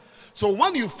 meters. So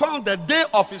when you found the day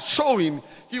of his showing,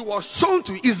 he was shown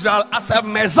to Israel as a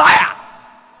Messiah,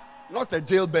 not a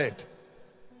jailbird,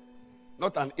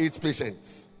 not an AIDS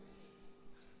patient.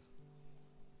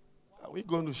 Are we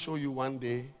going to show you one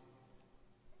day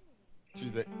to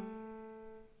the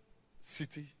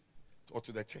city or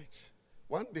to the church?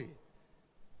 One day,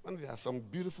 when there are some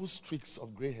beautiful streaks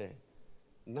of gray hair,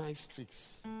 nice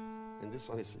streaks, and this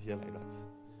one is here like that,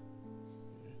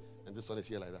 and this one is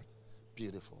here like that,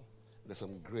 beautiful. There's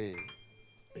some gray,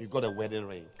 and you got a wedding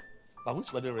ring. But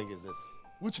which wedding ring is this?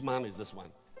 Which man is this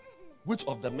one? Which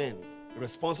of the men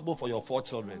responsible for your 4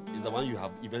 children is the one you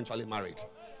have eventually married?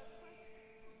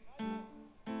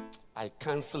 I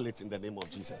cancel it in the name of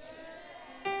Jesus.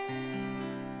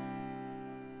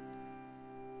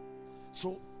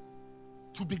 So,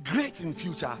 to be great in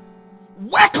future,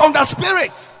 work on the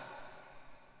spirit.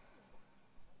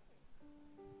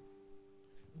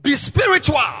 Be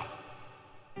spiritual.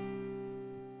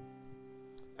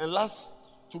 And last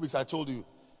 2 weeks I told you,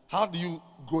 how do you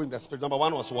grow in the spirit? Number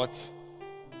 1 was what?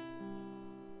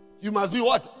 You must be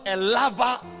what? A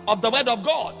lover of the word of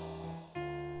God.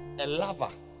 A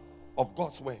lover of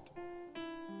God's word.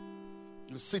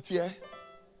 You sit here.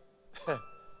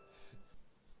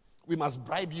 We must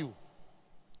bribe you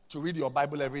to read your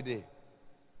Bible every day.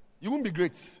 You won't be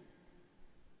great.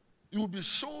 You will be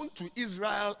shown to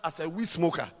Israel as a weed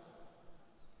smoker,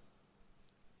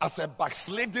 as a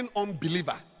backsliding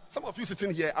unbeliever. Some of you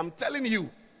sitting here, I'm telling you,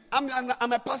 I'm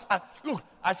a pastor. Look,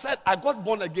 I said I got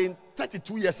born again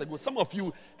 32 years ago. Some of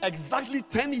you, exactly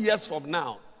 10 years from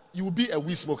now, you will be a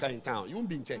weed smoker in town. You won't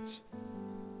be in church.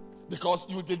 Because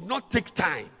you did not take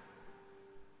time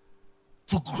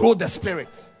to grow the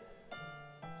spirit.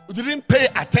 You didn't pay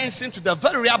attention to the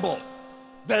variable,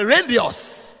 the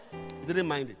radius. You didn't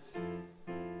mind it.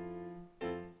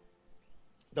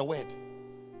 The word.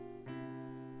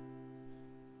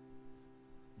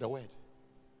 The word.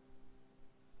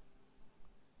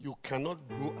 You cannot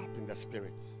grow up in the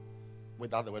spirit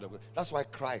without the word of God. That's why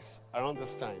Christ, around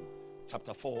this time,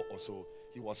 chapter 4 or so,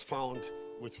 he was found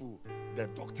with who? The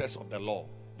doctors of the law.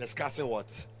 Discussing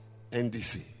what?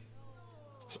 NDC.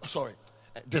 Sorry.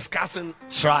 Discussing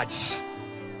Shraj.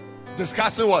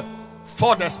 Discussing what?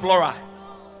 Ford Explorer.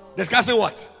 Discussing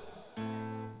what?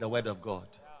 The word of God.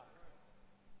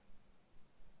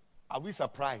 Are we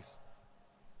surprised,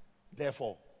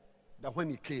 therefore, that when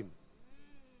he came,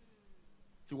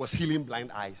 he was healing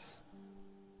blind eyes?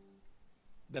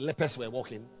 The lepers were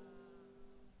walking.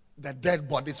 The dead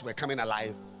bodies were coming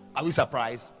alive. Are we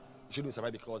surprised? We shouldn't be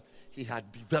surprised because he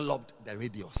had developed the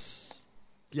radius.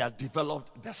 He had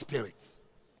developed the spirit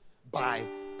by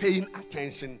paying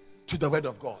attention to the word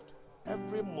of God.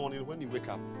 Every morning when you wake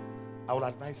up, I will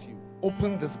advise you,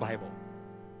 open this Bible.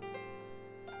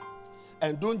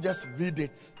 And don't just read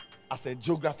it as a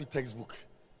geography textbook,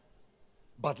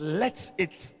 but let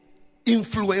it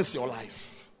influence your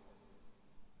life.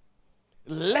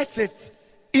 Let it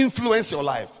influence your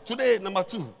life. Today, number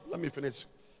 2, let me finish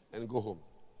and go home.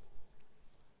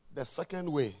 The second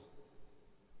way,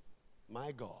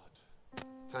 my God,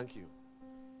 thank you,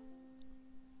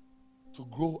 to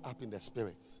grow up in the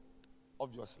spirit.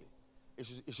 Obviously,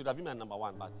 it should have been my number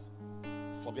 1, but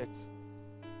forget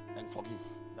and forgive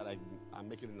that I'm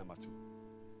making it number 2.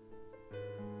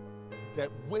 The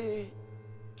way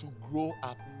to grow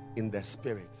up in the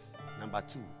spirit, number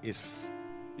 2, is,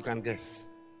 you can guess,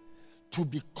 to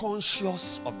be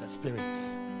conscious of the spirit.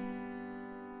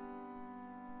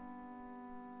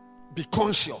 Be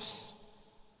conscious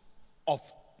of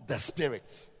the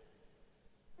spirit.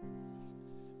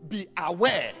 Be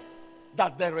aware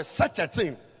that there is such a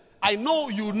thing. I know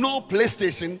you know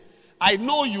PlayStation. I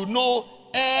know you know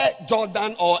Air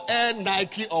Jordan or Air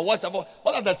Nike or whatever.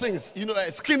 What are the things? You know,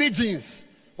 skinny jeans.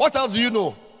 What else do you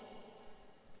know?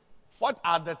 What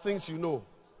are the things you know?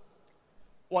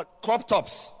 What? Crop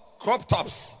tops. Crop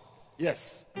tops.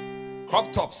 Yes.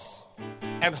 Crop tops.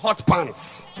 And hot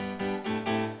pants.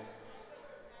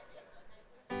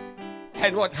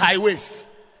 and what? High waist.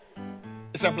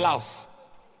 It's a blouse.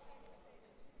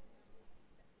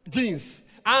 Jeans.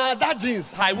 That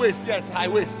jeans, high waist. Yes, high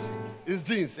waist. It's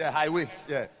jeans. Yeah, high waist.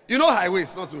 Yeah. You know high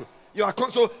waist, not so. You are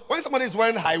so when somebody is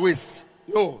wearing high waist,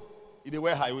 they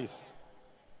wear high waist.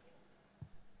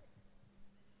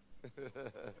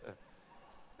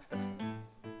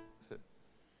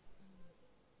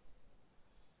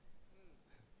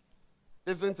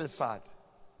 Isn't it sad,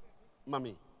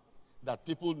 mommy, that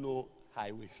people know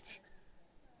high waist?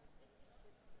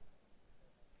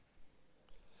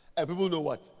 And people know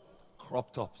what?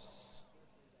 Crop tops.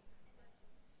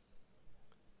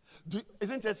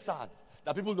 Isn't it sad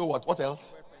that people know what? What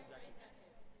else?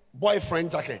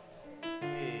 Boyfriend jackets.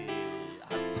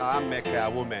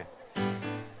 Woman.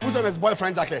 Who's on his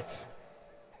boyfriend jacket?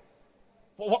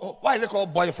 Why is it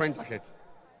called boyfriend jacket?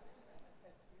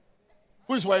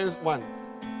 Who is wearing one?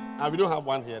 We don't have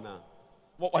one here now.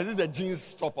 Is this the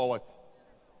jeans top or what?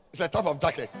 It's a type of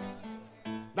jacket.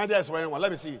 Nadia is wearing one.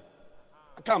 Let me see.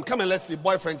 Come and let's see.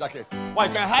 Boyfriend jacket. Why,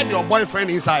 you can hide your boyfriend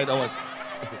inside or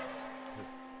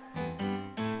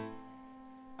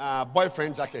what?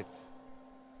 Boyfriend jacket.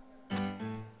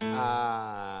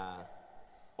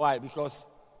 Why? Because,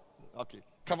 okay.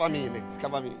 Cover me in it.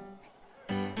 Cover me.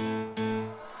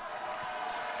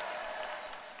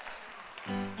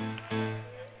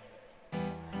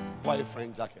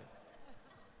 Boyfriend jacket.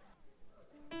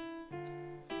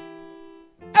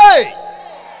 Hey!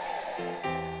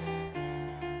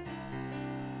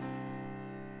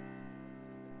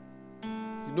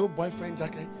 You know boyfriend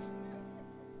jackets?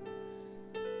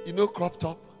 You know crop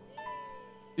top?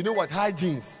 You know what? High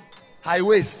jeans, high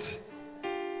waist.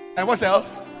 And what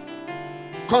else?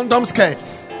 Condom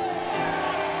skirts.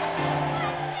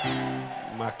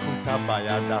 Makuta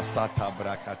bayada sata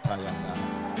brakatayana.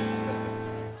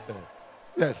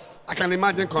 Yes, I can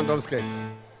imagine condom skirts.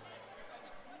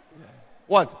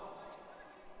 What?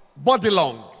 Body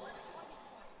long.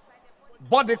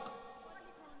 Bodycon.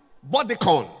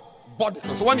 Bodycon.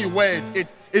 So when you wear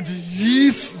it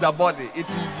yeasts the body. It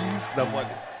yeasts the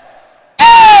body.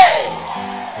 Hey!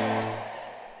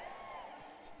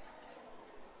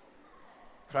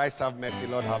 Christ have mercy,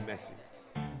 Lord have mercy.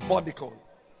 Bodycon.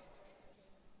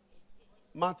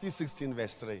 Matthew 16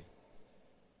 verse 3.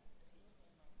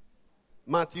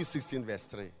 Matthew 16 verse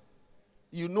 3.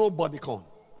 You know bodycon.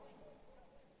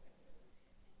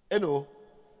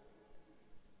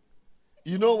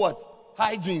 You know what?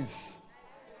 High jeans.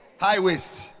 High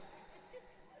waist.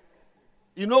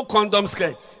 You know condom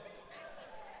skirt.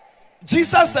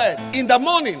 Jesus said in the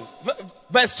morning,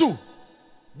 verse 2.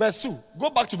 Verse 2. Go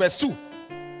back to verse 2.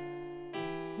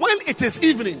 When it is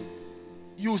evening,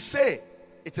 you say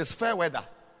it is fair weather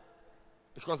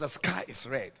because the sky is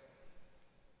red.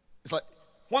 It's like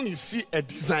when you see a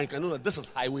design, you can know that this is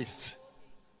high waist.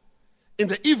 In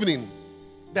the evening,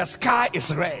 the sky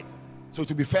is red, so it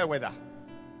will be fair weather.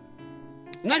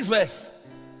 Next verse.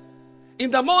 In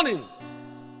the morning,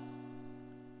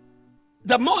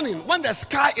 when the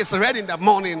sky is red in the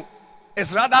morning,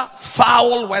 it's rather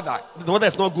foul weather. The weather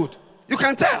is not good. You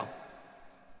can tell.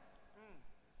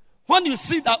 When you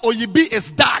see that Oyibi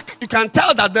is dark, you can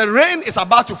tell that the rain is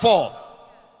about to fall.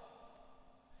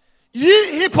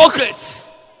 Ye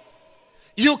hypocrites,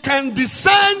 you can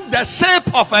discern the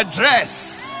shape of a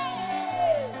dress,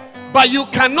 but you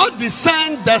cannot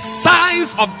discern the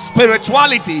signs of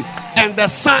spirituality and the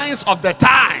signs of the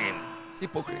time.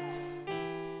 Hypocrites.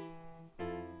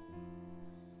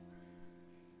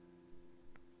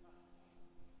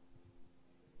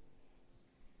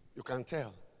 You can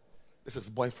tell this is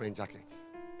boyfriend jacket,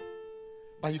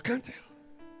 but you can't tell.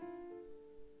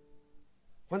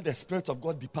 When the Spirit of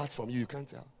God departs from you, you can't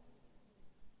tell.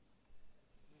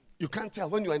 You can't tell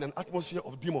when you are in an atmosphere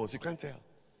of demons. You can't tell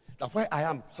that where I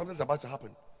am, something's about to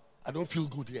happen. I don't feel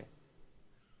good here.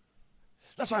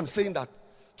 That's why I'm saying that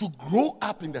to grow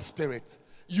up in the Spirit,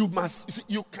 you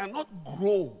cannot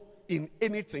grow in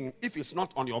anything if it's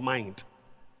not on your mind.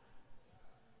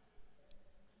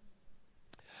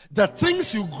 The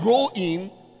things you grow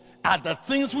in are the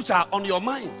things which are on your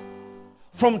mind.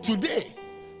 From today,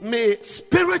 may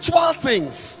spiritual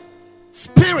things,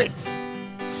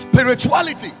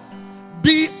 spirituality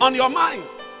be on your mind.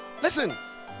 Listen.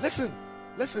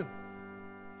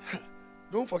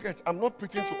 Don't forget, I'm not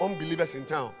preaching to unbelievers in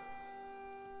town.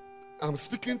 I'm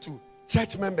speaking to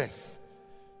church members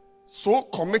so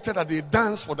committed that they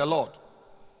dance for the Lord,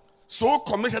 so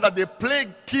committed that they play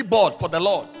keyboard for the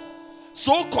Lord,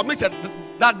 so committed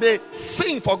that they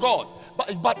sing for God.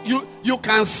 But you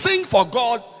can sing for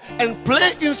God and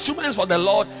play instruments for the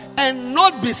Lord and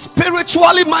not be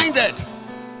spiritually minded.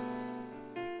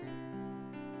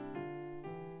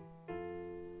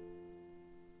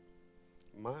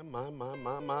 My.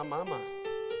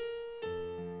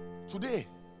 Today,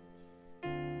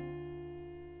 I'm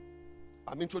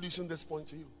introducing this point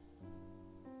to you.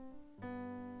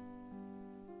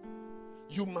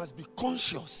 You must be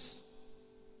conscious.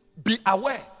 Be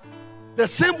aware. The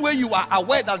same way you are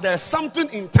aware that there's something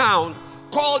in town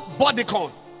called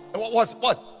bodycon. What?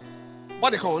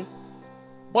 Bodycon?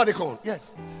 Bodycon,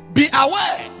 yes. Be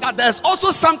aware that there's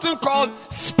also something called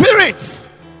spirits.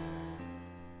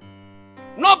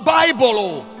 Not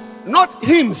Bible, not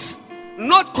hymns,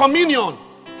 not communion.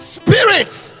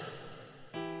 Spirits.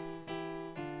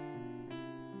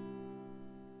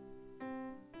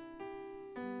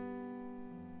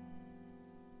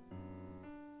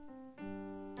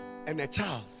 And a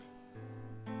child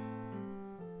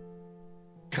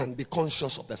can be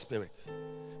conscious of the Spirit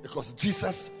because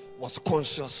Jesus was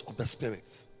conscious of the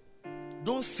Spirit.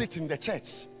 Don't sit in the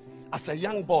church as a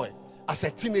young boy, as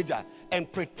a teenager, and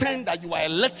pretend that you are a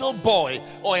little boy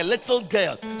or a little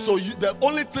girl. So the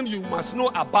only thing you must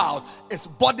know about is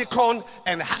bodycon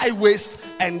and highways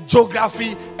and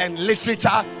geography and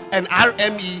literature and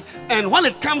RME. And when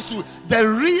it comes to the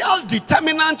real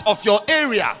determinant of your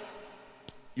area,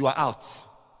 you are out.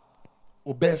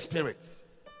 Obey spirit.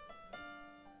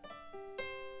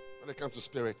 When it comes to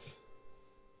spirit,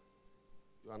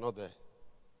 you are not there.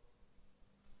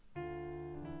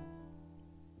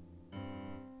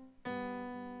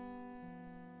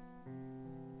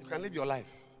 You can live your life.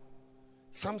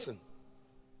 Samson,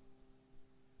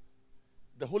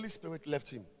 the Holy Spirit left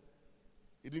him.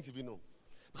 He didn't even know.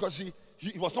 Because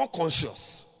he was not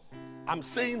conscious. I'm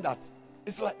saying that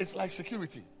it's like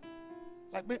security.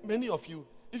 Like many of you,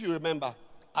 if you remember,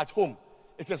 at home,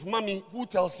 it is mommy who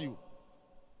tells you,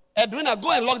 Edwina,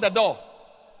 go and lock the door.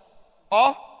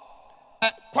 Or,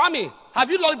 Kwame,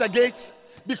 have you locked the gates?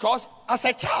 Because as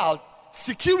a child,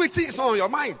 security is not on your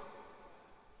mind.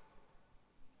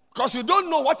 Because you don't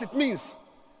know what it means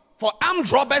for armed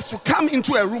robbers to come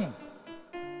into a room.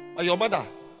 But your mother,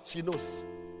 she knows.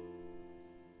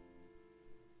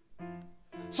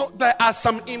 So there are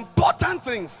some important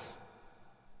things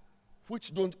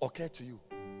which don't occur to you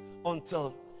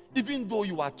until, even though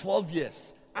you are 12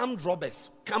 years, armed robbers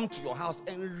come to your house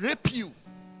and rape you.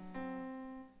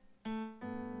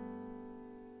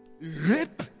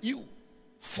 Rape you.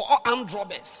 4 armed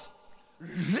robbers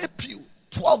rape you.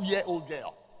 12-year-old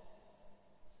girl.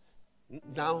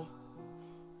 Now,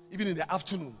 even in the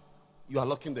afternoon, you are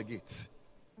locking the gate.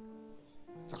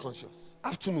 You're conscious.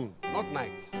 Afternoon, not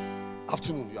night.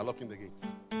 Afternoon, you are locking the gate.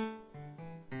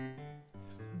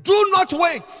 Do not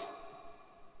wait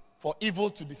for evil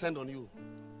to descend on you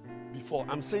before.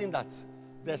 I'm saying that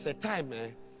there's a time,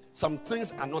 some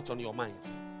things are not on your mind.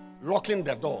 Locking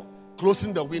the door,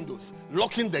 closing the windows,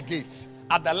 locking the gates,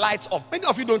 at the lights off. Many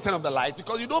of you don't turn off the lights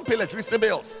because you don't pay electricity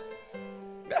bills.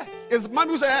 Yeah, it's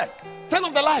mommy who say, turn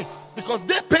off the lights because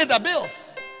they pay the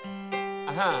bills.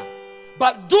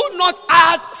 But do not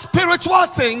add spiritual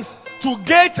things to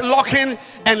gate locking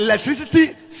and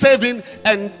electricity saving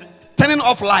and turning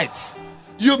off lights.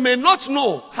 You may not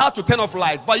know how to turn off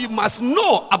light, but you must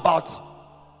know about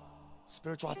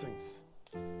spiritual things.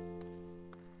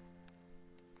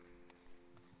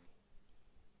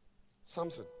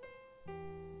 Samson,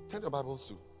 turn your Bibles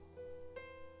to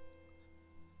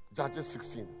Judges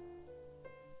 16.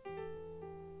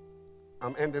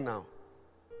 I'm ending now.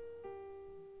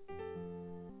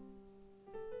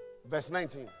 Verse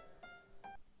 19.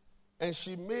 And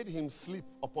she made him sleep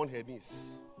upon her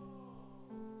knees.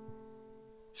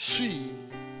 She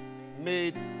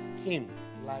made him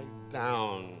lie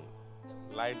down.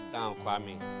 Lie down,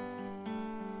 Kwame.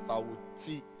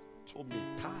 Fauti to me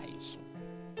tie.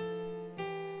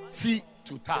 T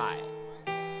to tie.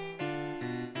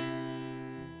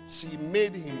 She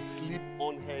made him sleep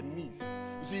on her knees.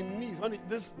 You see, knees,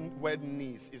 this word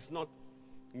knees is not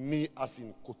knee as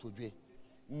in kotobe.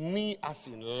 Knee as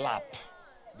in lap.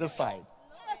 This side.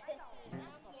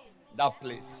 That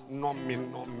place.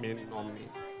 Nominal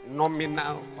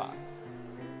part.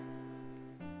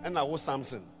 And I was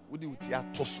Samson.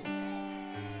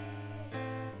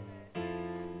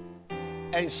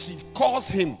 And she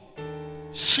caused him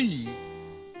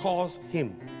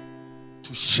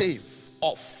to shave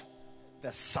off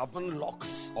the 7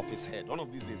 locks of his head. One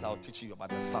of these days I'll teach you about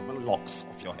the 7 locks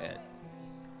of your head.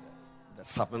 The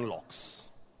 7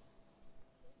 locks.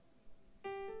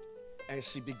 And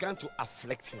she began to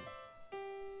afflict him.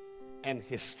 And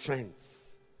his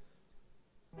strength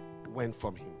went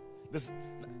from him. This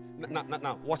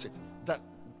now watch it.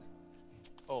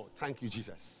 Thank you,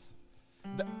 Jesus.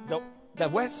 The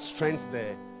word strength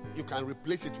there, you can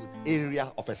replace it with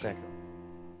area of a circle.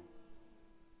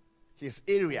 his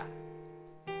area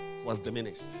was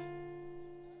diminished.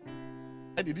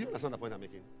 And did you understand the point I'm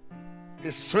making?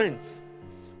 His strength.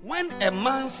 When a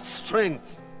man's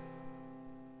strength,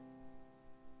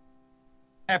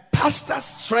 a pastor's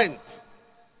strength,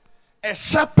 a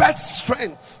shepherd's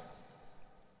strength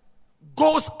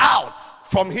goes out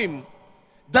from him,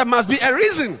 there must be a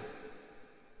reason.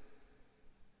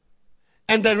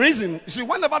 And the reason, you see,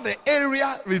 whenever the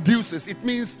area reduces, it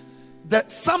means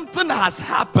that something has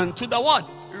happened to the what?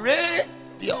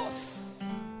 Radius.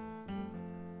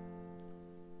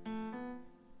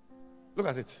 Look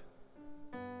at it.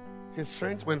 His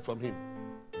strength went from him.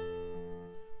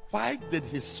 Why did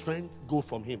his strength go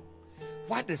from him?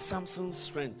 Why did Samson's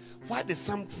strength, why did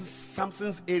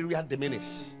Samson's area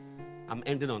diminish? I'm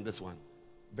ending on this one.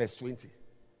 Verse 20.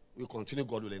 We'll continue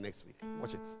God with the next week.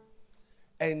 Watch it.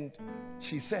 And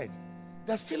she said,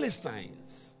 the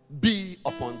Philistines be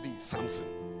upon thee, Samson.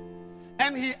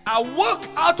 And he awoke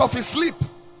out of his sleep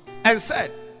and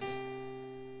said,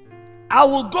 I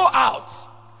will go out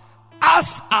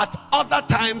as at other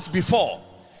times before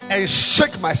and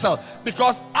shake myself.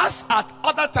 Because as at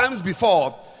other times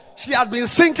before, she had been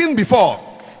sinking before.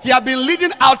 He had been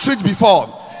leading outreach before.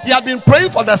 He had been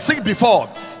praying for the sick before.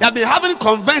 He had been having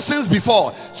conventions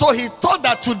before. So he thought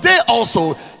that today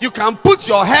also you can put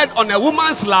your head on a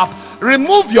woman's lap,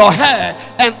 remove your hair,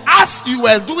 and as you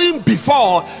were doing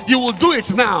before, you will do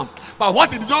it now. But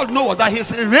what he did not know was that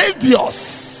his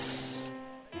radius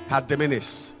had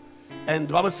diminished. And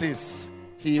the Bible says,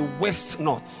 he wist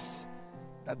not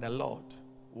that the Lord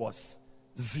was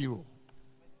zero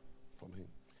from him.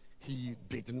 He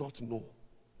did not know.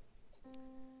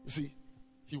 You see,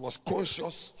 he was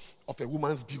conscious of a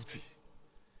woman's beauty,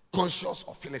 conscious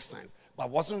of Philistines, but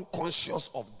wasn't conscious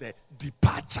of the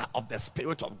departure of the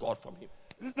Spirit of God from him.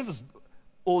 This is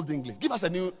Old English. Give us a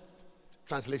new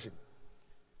translation.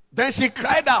 Then she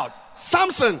cried out,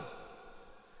 Samson,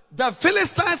 the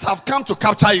Philistines have come to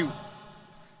capture you.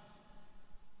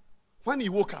 When he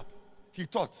woke up, he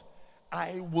thought,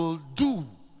 I will do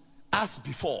as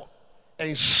before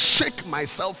and shake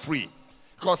myself free.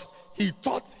 Because he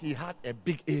thought he had a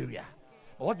big area.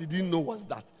 But what he didn't know was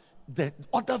that the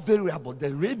other variable,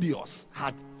 the radius,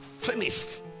 had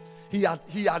finished. He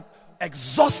had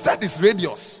exhausted his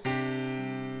radius.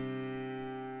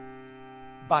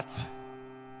 But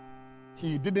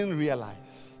he didn't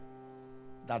realize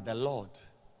that the Lord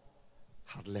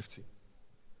had left him.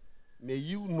 May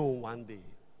you know one day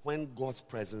when God's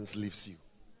presence leaves you,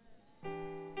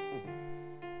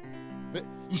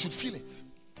 you should feel it.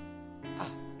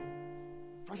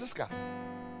 Francisca,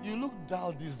 you look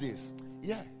dull these days.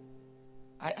 Yeah,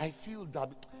 I feel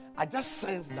that. I just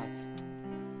sense that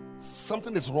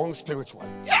something is wrong spiritually.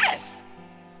 Yes.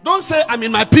 Don't say I'm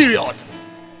in my period.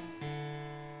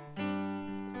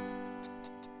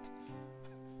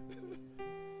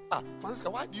 Francisca,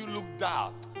 why do you look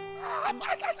dull? I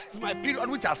think it's my period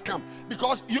which has come.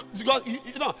 Because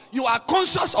you are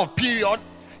conscious of period,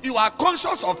 you are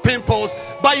conscious of pimples,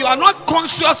 but you are not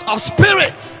conscious of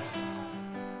spirit.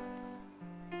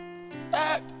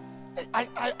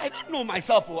 I don't know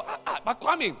myself, but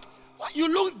Kwame, you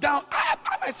look down. I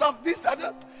myself, this,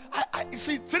 I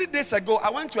see, 3 days ago, I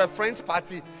went to a friend's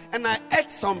party and I ate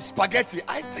some spaghetti.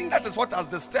 I think that is what has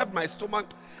disturbed my stomach.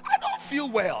 I don't feel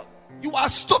well. You are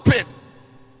stupid.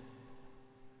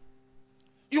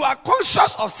 You are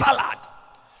conscious of salad.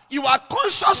 You are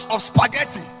conscious of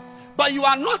spaghetti, but you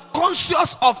are not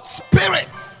conscious of spirit.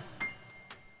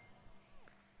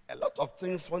 A lot of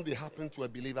things, when they happen to a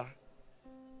believer,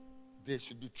 they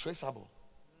should be traceable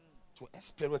to a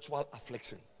spiritual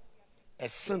affliction, a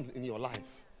sin in your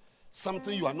life,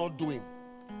 something you are not doing.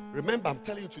 Remember, I'm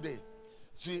telling you today,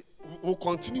 we'll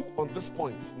continue on this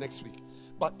point next week,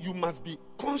 but you must be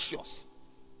conscious.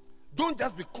 Don't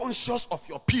just be conscious of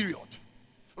your period.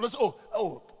 I'm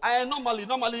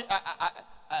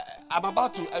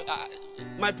about to,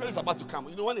 my period is about to come.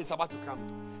 You know when it's about to come?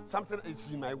 Something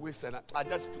is in my waist and I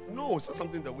just, no, it's not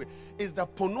something in the way. It's the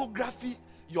pornography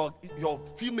your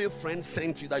female friend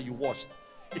sent you that you watched.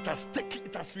 It has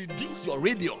reduced your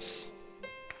radius.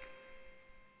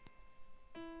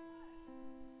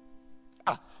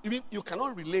 You mean you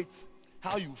cannot relate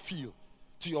how you feel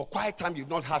to your quiet time you've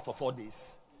not had for 4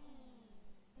 days?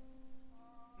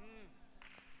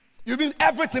 You mean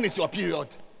everything is your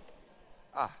period?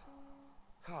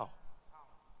 How?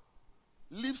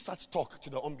 Leave such talk to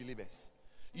the unbelievers.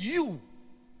 You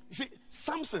see,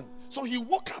 Samson, so he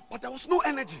woke up, but there was no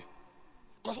energy.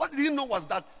 Because what he didn't know was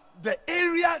that the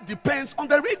area depends on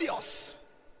the radius.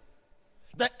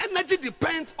 The energy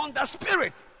depends on the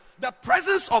spirit. The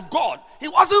presence of God. He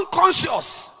wasn't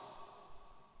conscious.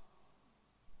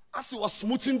 As he was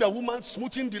smooching the woman,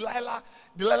 smooching Delilah,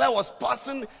 Delilah was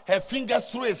passing her fingers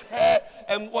through his hair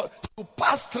and to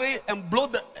pass through and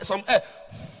blow some air.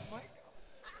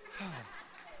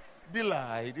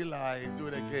 Delilah, do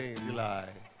it again,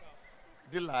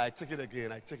 Delilah, take it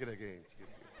again. I take it again.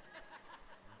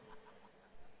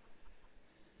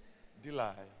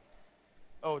 Delilah.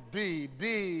 Oh, D.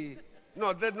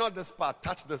 No, not this part.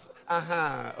 Touch this.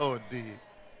 Oh, D.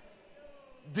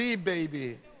 D,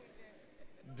 baby.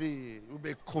 D.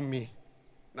 Ube kumi.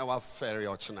 Now I ferry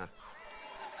ochna.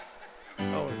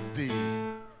 Oh, D.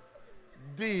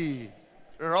 D.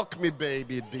 Rock me,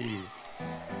 baby, D.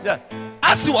 Yeah.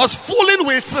 As he was fooling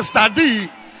with Sister D,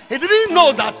 he didn't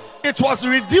know that it was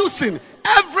reducing.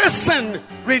 Every sin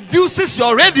reduces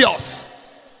your radius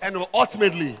and will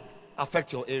ultimately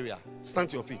affect your area. Stand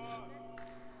to your feet.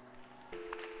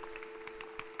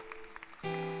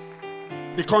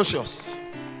 Be conscious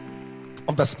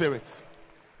of the Spirit.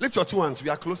 Lift your two hands. We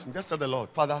are closing. Just tell the Lord,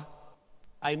 Father,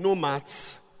 I know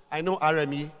maths, I know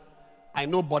RME, I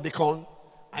know bodycon,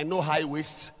 I know high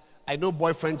waist, I know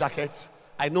boyfriend jacket,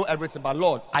 I know everything. But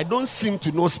Lord, I don't seem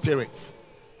to know spirit.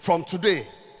 From today,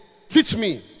 teach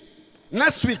me.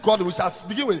 Next week, God, we shall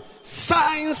begin with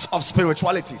signs of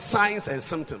spirituality, signs and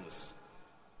symptoms.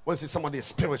 When you see somebody is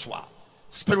spiritual,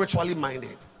 spiritually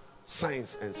minded,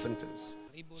 signs and symptoms.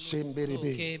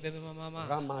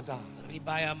 Ramada.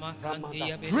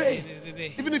 Pray.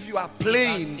 Even if you are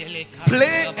playing,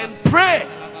 play and pray.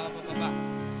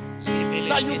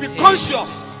 That you be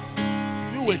conscious.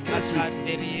 You will next week.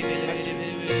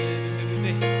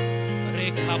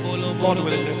 God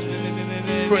will next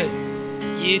week. Pray.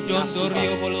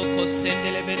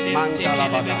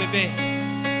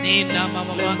 Nina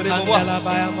mama kandala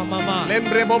baya mama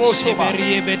lembre bobo soba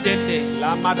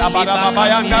la madabada baba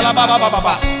yandala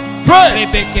baba pray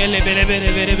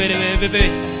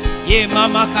ye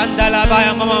mama kandala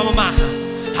baya mama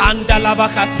handala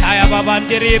bakataya baba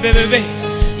ndiri bebe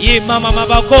ye mama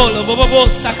mabakolo bobo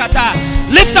sakata.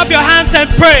 Lift up your hands and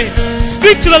pray.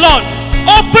 Speak to the Lord.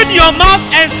 Open your mouth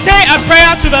and say a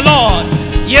prayer to the Lord.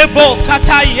 Ye bo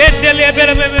kata yendele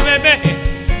bebe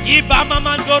Iba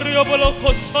mama ndorio bolo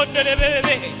kosondele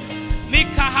bebe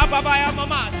Mika hababa ya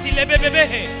mama tile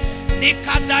bebe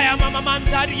Nika daya mama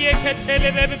mandari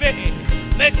eketele bebe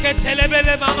Meketele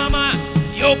bebe mama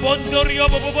Yo bondorio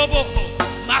bobo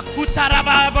Makuta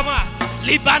raba mama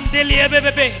Libandeli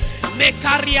bebe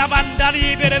Mekaria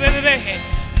bandari bebe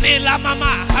Mela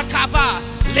mama hakaba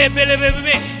lebele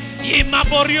bebe Ima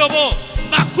boriobo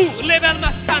Maku lebel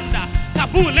masanda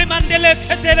Tabu le mandele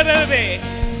ketele bebe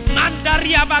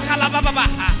Mandaria bakala baba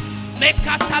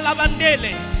mekata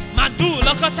labandele mandu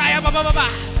lokotaya baba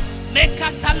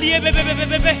mekata liebe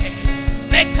bebe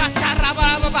mekata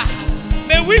raba baba.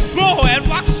 May we grow and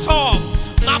wax strong.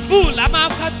 Mabula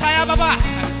makataya baba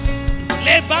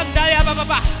lebandaya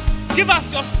baba. Give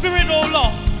us your spirit, O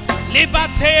Lord.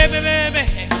 Libate bebe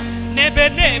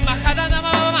nebene makadana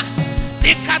mama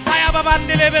nikataya baba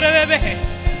bebe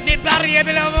nibarie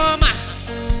bebe mama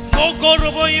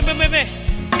mogorobo bebe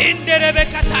Inderebe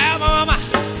kataya mama,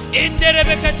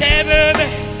 inderebe katebe,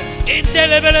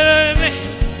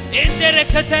 indere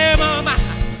kataya mama,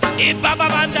 ibaba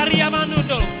bandaria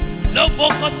manudo,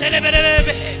 loboko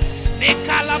telebebe,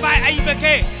 nekalabai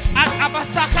aibeke,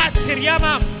 akabasaka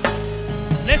tiriama,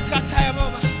 nekataya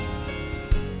mama.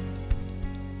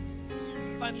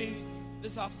 Finally,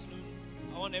 this afternoon,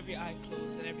 I want every eye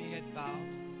closed and every head bowed.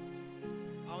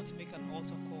 I want to make an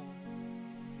altar call.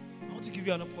 I want to give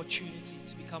you an opportunity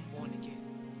to become born again.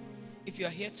 If you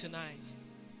are here tonight,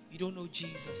 you don't know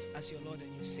Jesus as your Lord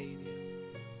and your Savior.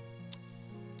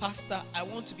 Pastor, I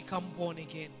want to become born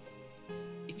again.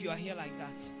 If you are here like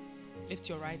that, lift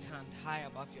your right hand high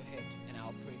above your head and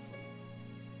I'll pray for you.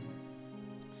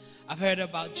 I've heard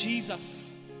about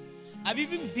Jesus. I've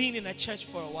even been in a church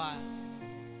for a while.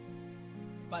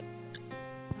 But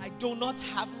I do not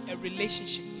have a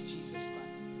relationship with Jesus Christ.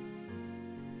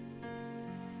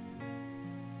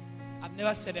 I've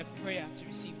never said a prayer to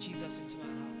receive Jesus into my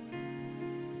heart.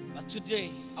 But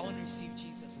today, I want to receive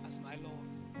Jesus as my Lord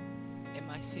and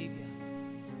my Savior.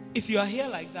 If you are here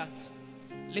like that,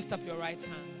 lift up your right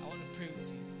hand. I want to pray with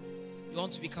you. You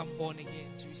want to become born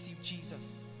again, to receive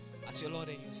Jesus as your Lord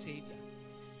and your Savior.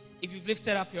 If you've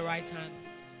lifted up your right hand,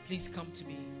 please come to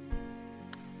me.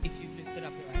 If you've lifted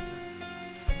up your right hand,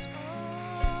 come to me.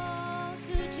 All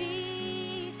to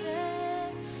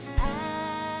Jesus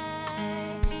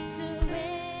I surrender.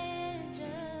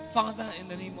 Father, in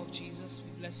the name of Jesus,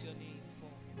 we bless your name for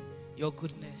your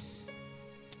goodness,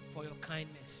 for your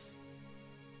kindness,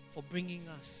 for bringing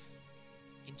us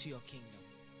into your kingdom.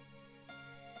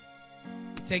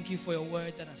 We thank you for your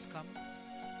word that has come.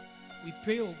 We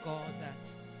pray, oh God,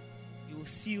 that you will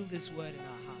seal this word in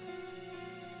our hearts.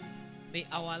 May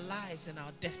our lives and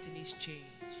our destinies change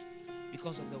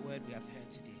because of the word we have heard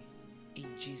today. In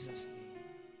Jesus' name,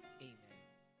 amen.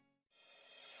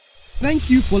 Thank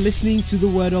you for listening to the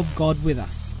word of God with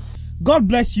us. God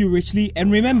bless you richly,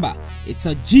 and remember, it's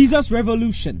a Jesus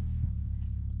revolution.